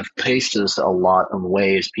lot of cases, a lot of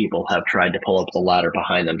ways people have tried to pull up the ladder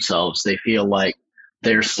behind themselves. They feel like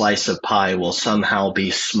their slice of pie will somehow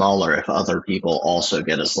be smaller if other people also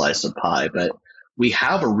get a slice of pie. But we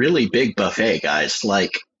have a really big buffet, guys.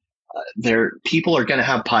 Like, people are going to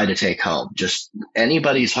have pie to take home. Just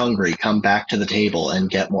anybody's hungry, come back to the table and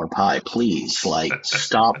get more pie, please. Like,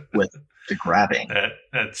 stop with the grabbing.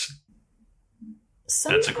 That's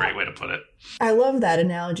a great way to put it. I love that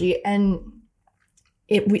analogy. And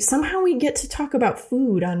somehow we get to talk about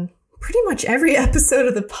food on pretty much every episode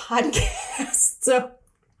of the podcast. So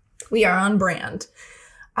we are on brand.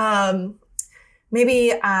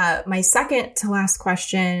 Maybe my second to last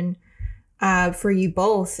question for you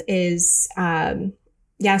both is,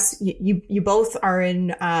 yes, you both are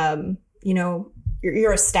in,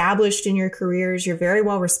 you're established in your careers. You're very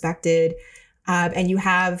well respected, and you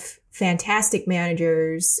have fantastic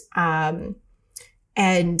managers.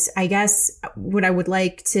 And I guess what I would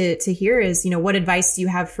like to hear is, what advice do you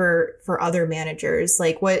have for other managers?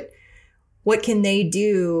 Like what can they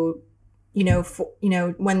do, during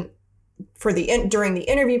the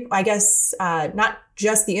interview, I guess, not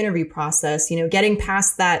just the interview process, getting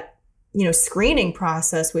past that, screening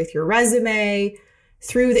process with your resume,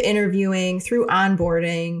 through the interviewing, through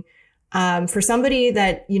onboarding, for somebody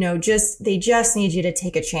that, they just need you to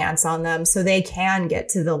take a chance on them so they can get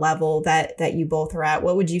to the level that you both are at.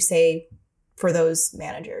 What would you say for those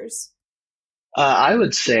managers? I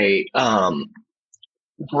would say,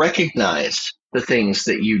 recognize the things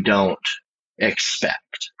that you don't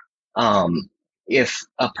expect. If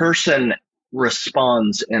a person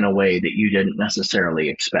responds in a way that you didn't necessarily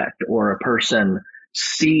expect, or a person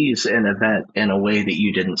sees an event in a way that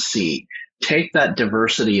you didn't see, take that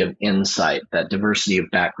diversity of insight, that diversity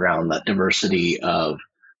of background, that diversity of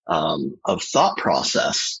thought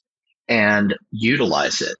process, and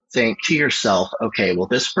utilize it. Think to yourself, okay, well,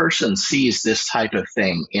 this person sees this type of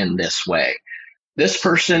thing in this way. This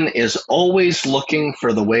person is always looking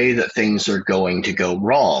for the way that things are going to go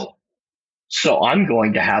wrong. So I'm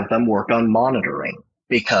going to have them work on monitoring,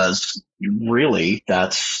 because really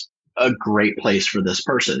that's a great place for this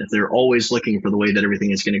person. If they're always looking for the way that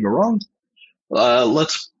everything is going to go wrong,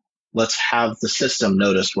 let's have the system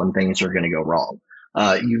notice when things are going to go wrong.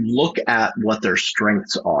 You look at what their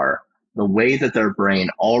strengths are, the way that their brain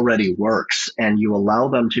already works, and you allow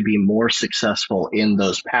them to be more successful in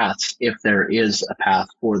those paths if there is a path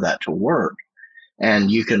for that to work.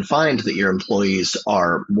 And you can find that your employees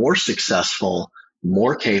are more successful,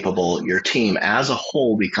 more capable. Your team as a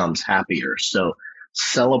whole becomes happier. So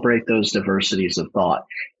celebrate those diversities of thought,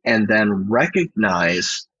 and then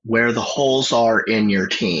recognize where the holes are in your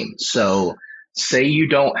team. So say you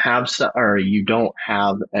don't have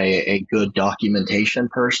a good documentation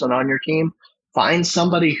person on your team, find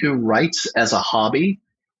somebody who writes as a hobby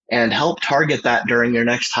and help target that during your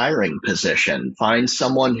next hiring position. Find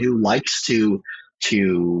someone who likes to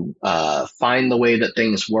find the way that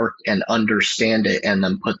things work and understand it, and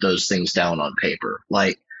then put those things down on paper.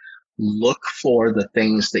 Like, look for the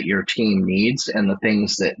things that your team needs and the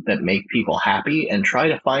things that make people happy, and try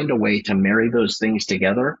to find a way to marry those things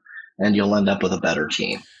together, and you'll end up with a better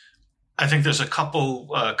team. I think there's a couple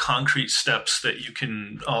concrete steps that you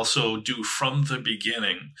can also do from the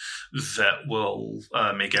beginning that will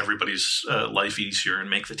make everybody's life easier and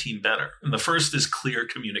make the team better. And the first is clear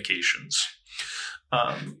communications.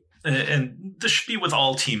 And this should be with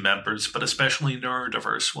all team members, but especially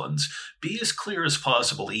neurodiverse ones. Be as clear as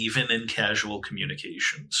possible, even in casual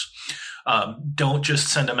communications. Don't just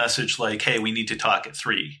send a message like, hey, we need to talk at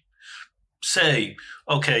 3. Say,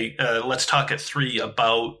 okay, let's talk at 3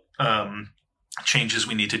 about changes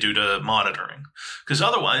we need to do to monitoring. Because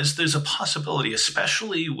otherwise, there's a possibility,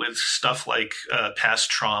 especially with stuff like past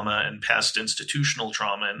trauma and past institutional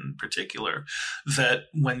trauma in particular, that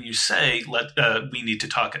when you say, we need to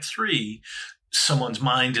talk at 3, someone's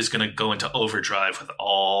mind is going to go into overdrive with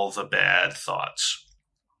all the bad thoughts.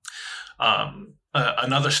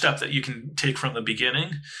 Another step that you can take from the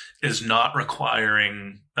beginning is not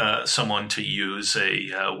requiring someone to use a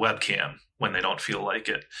webcam when they don't feel like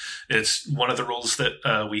it. It's one of the rules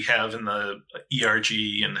that we have in the ERG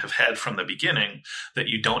and have had from the beginning, that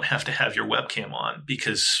you don't have to have your webcam on,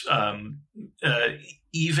 because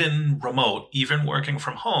even remote, even working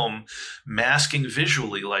from home, masking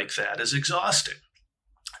visually like that is exhausting.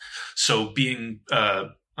 So being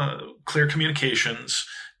clear communications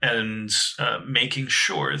and making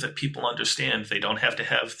sure that people understand they don't have to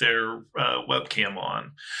have their webcam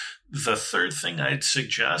on. The third thing I'd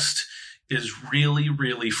suggest is really,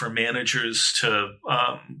 really for managers to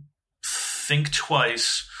think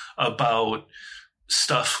twice about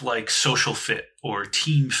stuff like social fit or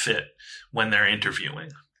team fit when they're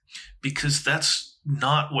interviewing, because that's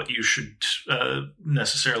not what you should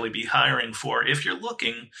necessarily be hiring for if you're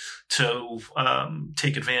looking to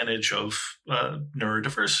take advantage of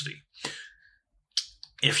neurodiversity.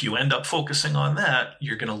 If you end up focusing on that,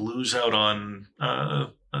 you're going to lose out on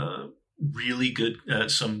really good,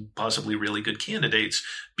 some possibly really good candidates,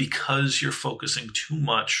 because you're focusing too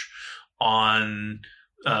much on,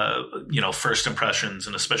 first impressions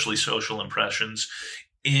and especially social impressions,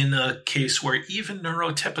 in a case where even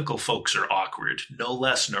neurotypical folks are awkward, no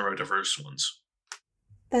less neurodiverse ones.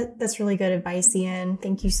 That's really good advice, Ian.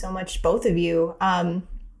 Thank you so much, both of you.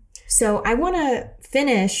 So I want to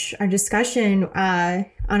finish our discussion on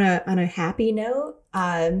a happy note.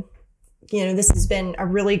 This has been a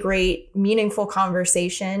really great, meaningful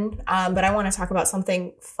conversation, but I want to talk about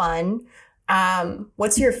something fun.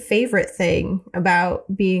 What's your favorite thing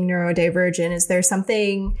about being neurodivergent? Is there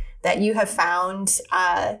something that you have found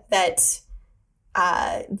that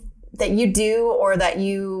you do, or that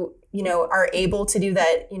you are able to do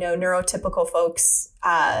that neurotypical folks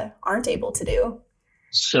aren't able to do?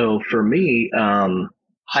 So for me,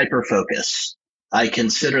 hyperfocus. I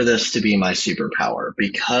consider this to be my superpower,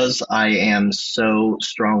 because I am so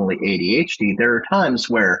strongly ADHD. There are times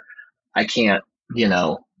where I can't,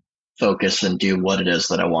 focus and do what it is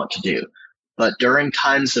that I want to do. But during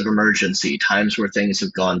times of emergency, times where things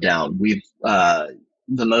have gone down, we've the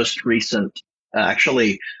most recent,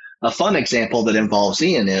 actually, a fun example that involves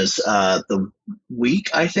Ian is the week,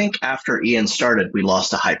 I think, after Ian started, we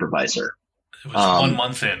lost a hypervisor. It was 1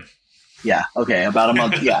 month in. Yeah. Okay. About a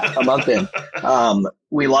month. Yeah. A month in.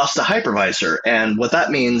 We lost a hypervisor. And what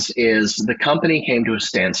that means is the company came to a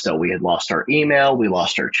standstill. We had lost our email. We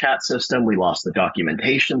lost our chat system. We lost the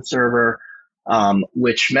documentation server.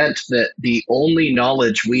 which meant that the only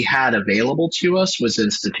knowledge we had available to us was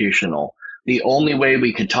institutional. The only way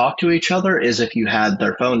we could talk to each other is if you had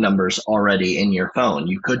their phone numbers already in your phone.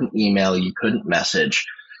 You couldn't email, you couldn't message.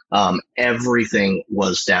 Everything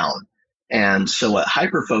was down. And so what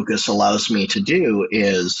hyperfocus allows me to do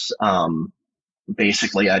is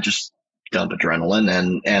basically I just dump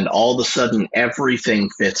adrenaline and all of a sudden everything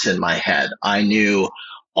fits in my head. I knew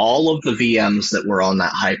all of the VMs that were on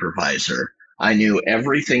that hypervisor. I knew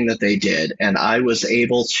everything that they did, and I was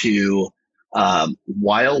able to,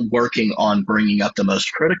 while working on bringing up the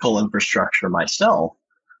most critical infrastructure myself,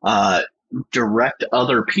 direct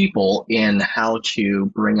other people in how to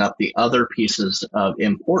bring up the other pieces of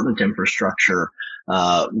important infrastructure,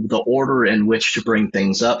 the order in which to bring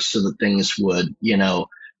things up so that things would,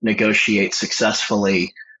 negotiate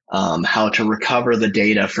successfully, how to recover the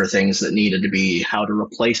data for things that needed to be, how to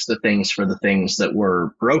replace the things for the things that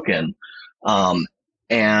were broken,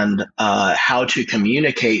 and how to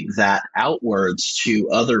communicate that outwards to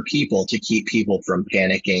other people to keep people from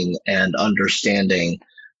panicking and understanding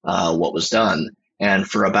what was done. And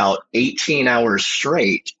for about 18 hours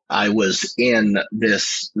straight, I was in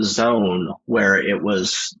this zone where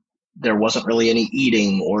there wasn't really any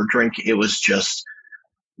eating or drink. It was just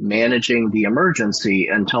managing the emergency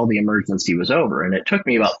until the emergency was over. And it took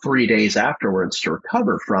me about 3 days afterwards to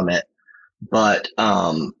recover from it. But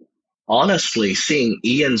honestly, seeing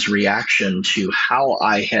Ian's reaction to how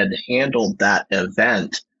I had handled that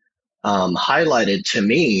event highlighted to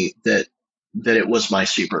me that it was my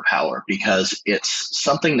superpower, because it's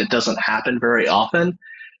something that doesn't happen very often.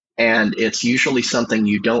 And it's usually something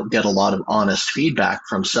you don't get a lot of honest feedback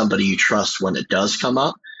from somebody you trust when it does come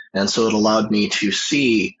up. And so it allowed me to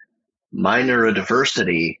see my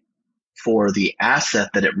neurodiversity for the asset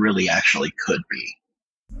that it really actually could be.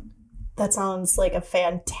 That sounds like a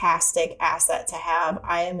fantastic asset to have.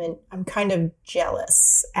 I'm kind of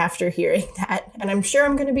jealous after hearing that. And I'm sure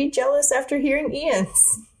I'm going to be jealous after hearing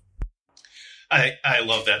Ian's. I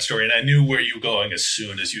love that story. And I knew where you were going as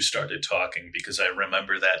soon as you started talking, because I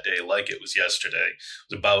remember that day like it was yesterday.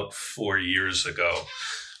 It was about 4 years ago.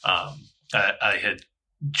 I had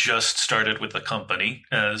just started with the company,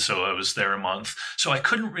 so I was there a month. So I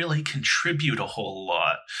couldn't really contribute a whole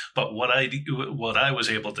lot. But what I was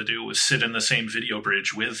able to do was sit in the same video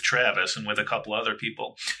bridge with Travis and with a couple other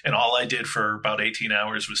people. And all I did for about 18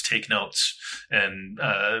 hours was take notes and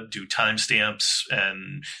do timestamps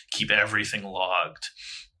and keep everything logged.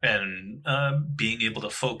 And being able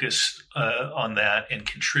to focus on that and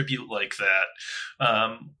contribute like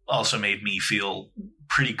that also made me feel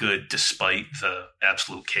pretty good despite the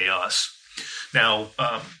absolute chaos. Now,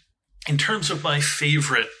 in terms of my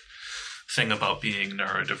favorite thing about being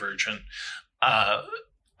neurodivergent,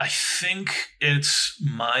 I think it's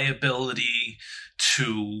my ability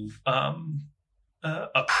to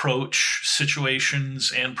approach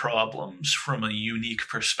situations and problems from a unique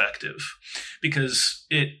perspective, because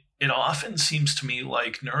it often seems to me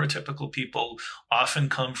like neurotypical people often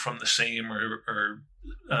come from the same or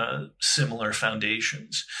similar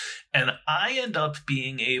foundations. And I end up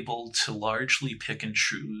being able to largely pick and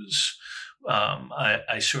choose.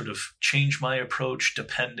 I sort of change my approach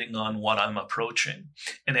depending on what I'm approaching.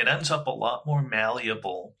 And it ends up a lot more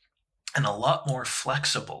malleable and a lot more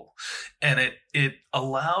flexible. And it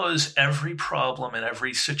allows every problem and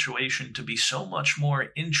every situation to be so much more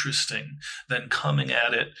interesting than coming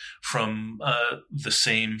at it from the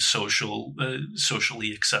same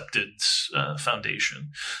socially accepted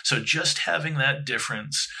foundation. So just having that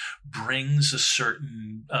difference brings a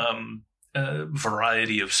certain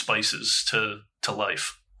variety of spices to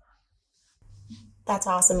life. That's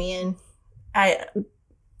awesome, Ian.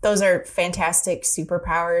 Those are fantastic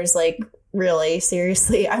superpowers. Like, really,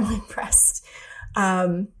 seriously, I'm impressed.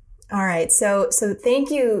 All right. So thank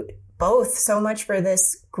you both so much for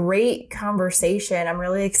this great conversation. I'm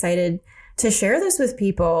really excited to share this with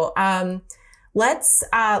people.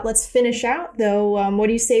 Let's finish out though. What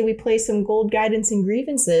do you say we play some gold guidance and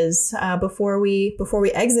grievances before we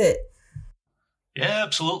exit? Yeah,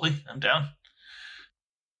 absolutely. I'm down.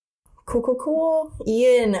 Cool.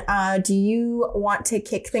 Ian, do you want to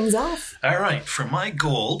kick things off? All right. For my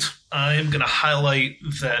gold, I'm going to highlight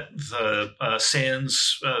that the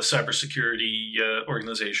SANS cybersecurity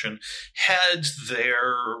organization had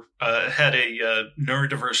a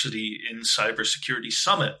neurodiversity in cybersecurity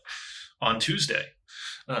summit on Tuesday.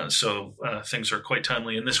 So things are quite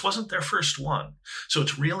timely. And this wasn't their first one. So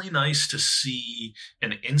it's really nice to see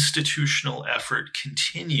an institutional effort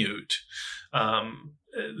continued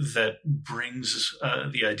that brings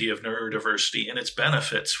the idea of neurodiversity and its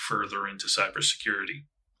benefits further into cybersecurity.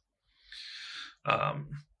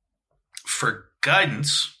 For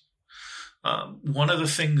guidance, one of the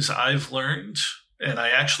things I've learned, and I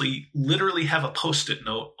actually literally have a Post-it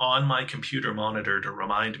note on my computer monitor to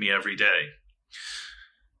remind me every day.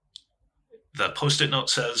 The Post-it note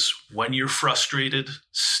says, when you're frustrated,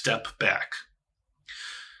 step back.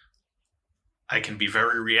 I can be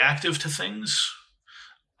very reactive to things.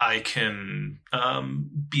 I can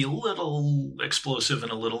be a little explosive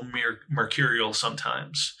and a little mercurial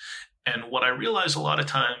sometimes. And what I realize a lot of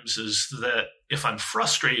times is that if I'm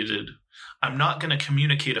frustrated, I'm not going to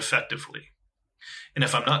communicate effectively. And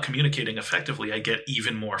if I'm not communicating effectively, I get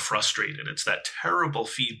even more frustrated. It's that terrible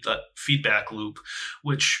feedback loop,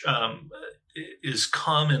 which is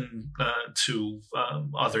common to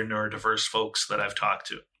other neurodiverse folks that I've talked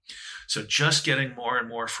to. So just getting more and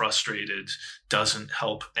more frustrated doesn't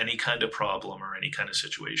help any kind of problem or any kind of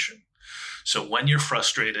situation. So when you're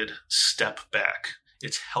frustrated, step back.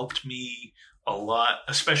 It's helped me a lot,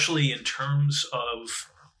 especially in terms of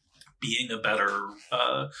being a better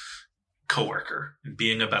coworker and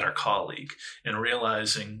being a better colleague, and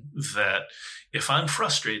realizing that if I'm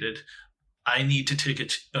frustrated, I need to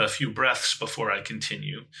take a few breaths before I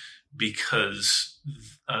continue, because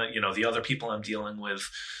the other people I'm dealing with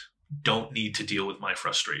don't need to deal with my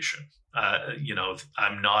frustration.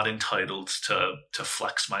 I'm not entitled to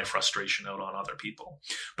flex my frustration out on other people.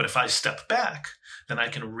 But if I step back, then I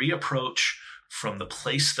can reapproach from the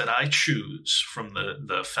place that I choose, from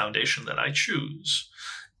the foundation that I choose,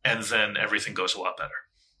 and then everything goes a lot better.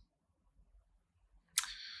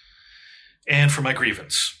 And for my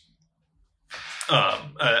grievance,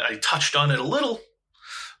 I touched on it a little,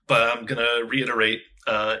 but I'm going to reiterate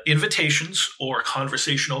invitations or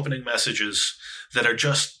conversation opening messages that are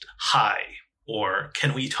just hi, or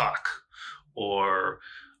can we talk, or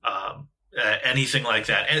anything like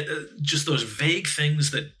that. And just those vague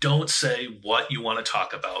things that don't say what you want to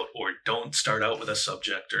talk about, or don't start out with a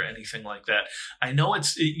subject or anything like that. I know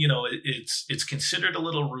it's considered a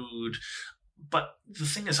little rude, but the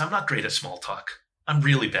thing is, I'm not great at small talk. I'm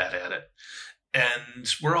really bad at it. And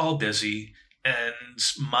we're all busy, and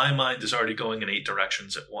my mind is already going in 8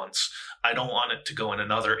 directions at once. I don't want it to go in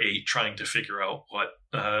another 8 trying to figure out what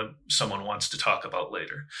someone wants to talk about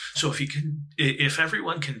later. So if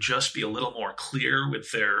everyone can just be a little more clear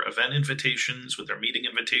with their event invitations, with their meeting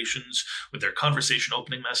invitations, with their conversation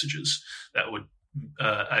opening messages, that would,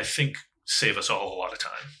 I think, save us all a lot of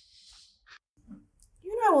time.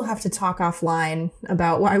 You and I will have to talk offline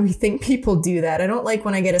about why we think people do that. I don't like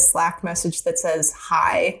when I get a Slack message that says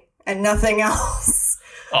hi and nothing else.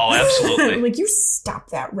 Oh, absolutely. I'm like, you stop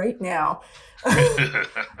that right now.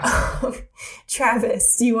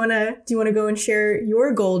 Travis, do you want to go and share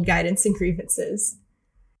your gold, guidance, and grievances?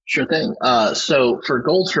 Sure thing. So for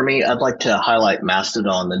goals for me, I'd like to highlight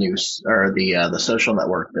Mastodon, the social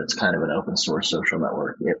network that's kind of an open source social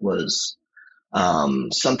network. It was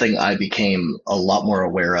something I became a lot more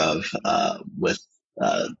aware of with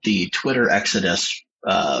the Twitter exodus,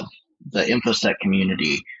 the InfoSec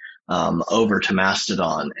community over to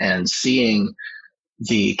Mastodon, and seeing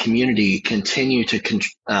the community continue to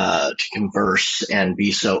converse and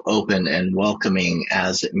be so open and welcoming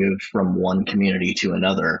as it moved from one community to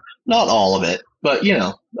another. Not all of it, but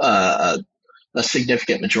a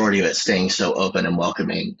significant majority of it staying so open and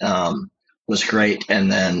welcoming was great.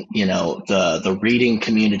 And then the reading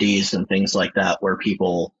communities and things like that, where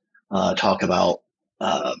people talk about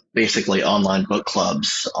basically online book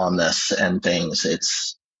clubs on this and things.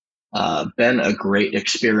 It's been a great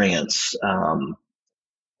experience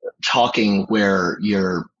talking where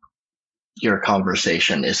your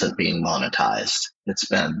conversation isn't being monetized. It's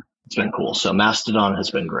been cool. So Mastodon has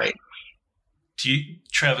been great.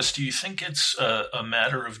 Travis, do you think it's a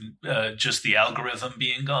matter of just the algorithm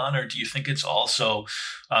being gone, or do you think it's also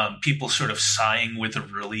people sort of sighing with a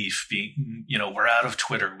relief, being, we're out of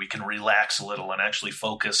Twitter, we can relax a little and actually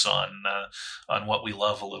focus on what we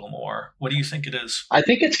love a little more? What do you think it is? I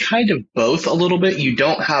think it's kind of both a little bit. You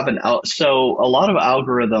don't have so a lot of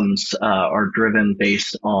algorithms are driven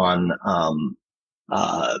based on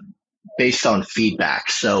feedback.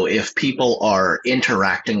 So if people are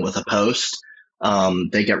interacting with a post,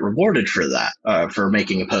 they get rewarded for that, for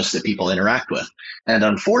making a post that people interact with. And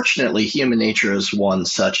unfortunately, human nature is one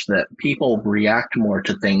such that people react more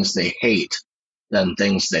to things they hate than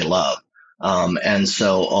things they love. And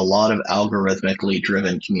so a lot of algorithmically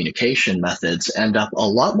driven communication methods end up a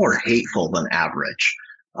lot more hateful than average.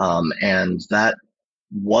 And that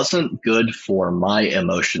wasn't good for my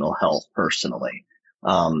emotional health personally.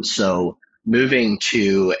 So moving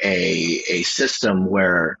to a system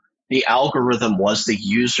where the algorithm was the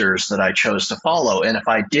users that I chose to follow. And if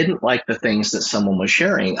I didn't like the things that someone was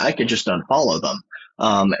sharing, I could just unfollow them.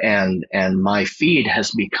 And my feed has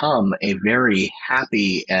become a very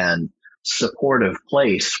happy and supportive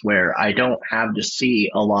place where I don't have to see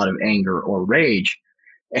a lot of anger or rage,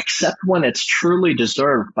 except when it's truly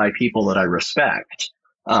deserved by people that I respect.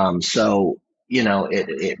 So,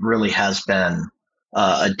 it really has been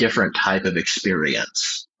a different type of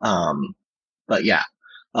experience. But yeah,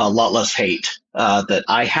 a lot less hate that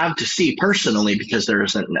I have to see personally because there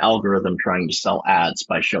isn't an algorithm trying to sell ads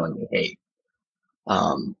by showing me hate.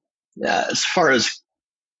 As far as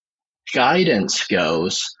guidance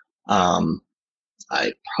goes,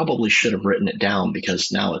 I probably should have written it down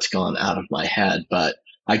because now it's gone out of my head. But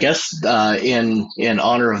I guess in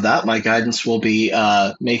honor of that, my guidance will be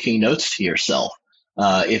making notes to yourself.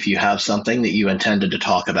 If you have something that you intended to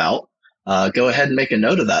talk about, go ahead and make a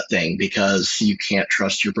note of that thing because you can't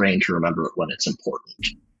trust your brain to remember it when it's important.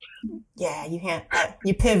 Yeah, you can't.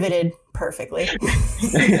 You pivoted perfectly.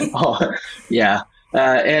 Oh, yeah.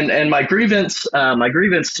 And my grievance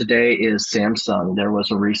today is Samsung. There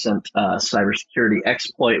was a recent cybersecurity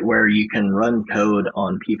exploit where you can run code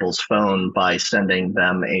on people's phone by sending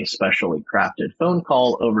them a specially crafted phone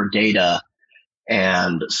call over data.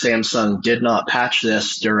 And Samsung did not patch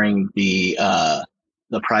this during the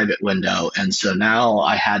private window. And so now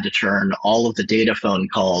I had to turn all of the data phone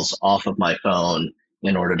calls off of my phone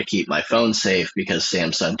in order to keep my phone safe because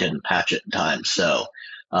Samsung didn't patch it in time. So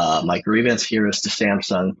my grievance here is to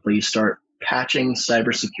Samsung, please start patching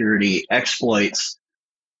cybersecurity exploits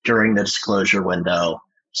during the disclosure window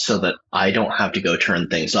so that I don't have to go turn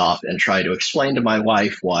things off and try to explain to my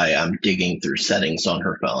wife why I'm digging through settings on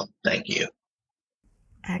her phone. Thank you.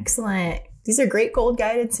 Excellent. These are great gold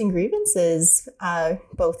guidance and grievances,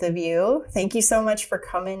 both of you. Thank you so much for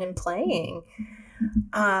coming and playing.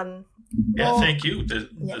 Thank you.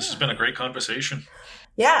 This has been a great conversation.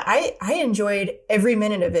 Yeah, I enjoyed every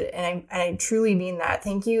minute of it, and I truly mean that.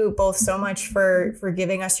 Thank you both so much for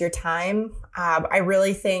giving us your time. I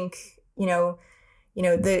really think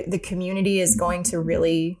the community is going to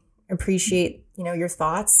really appreciate your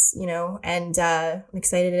thoughts, and I'm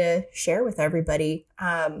excited to share with everybody.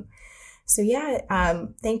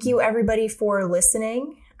 Thank you everybody for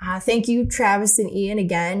listening. Thank you, Travis and Ian,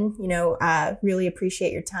 again. Really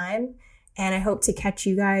appreciate your time. And I hope to catch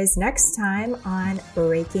you guys next time on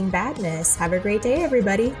Breaking Badness. Have a great day,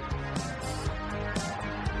 everybody.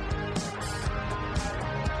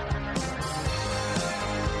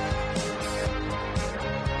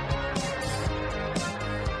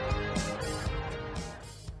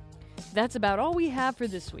 That's about all we have for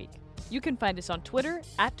this week. You can find us on Twitter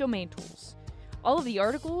 @DomainTools. All of the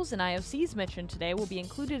articles and IOCs mentioned today will be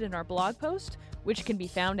included in our blog post, which can be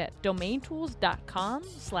found at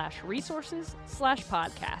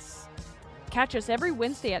domaintools.com/resources/podcasts. Catch us every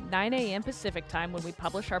Wednesday at 9 a.m. Pacific time when we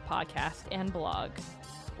publish our podcast and blog.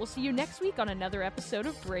 We'll see you next week on another episode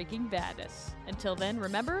of Breaking Badness. Until then,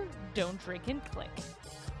 remember, don't drink and click.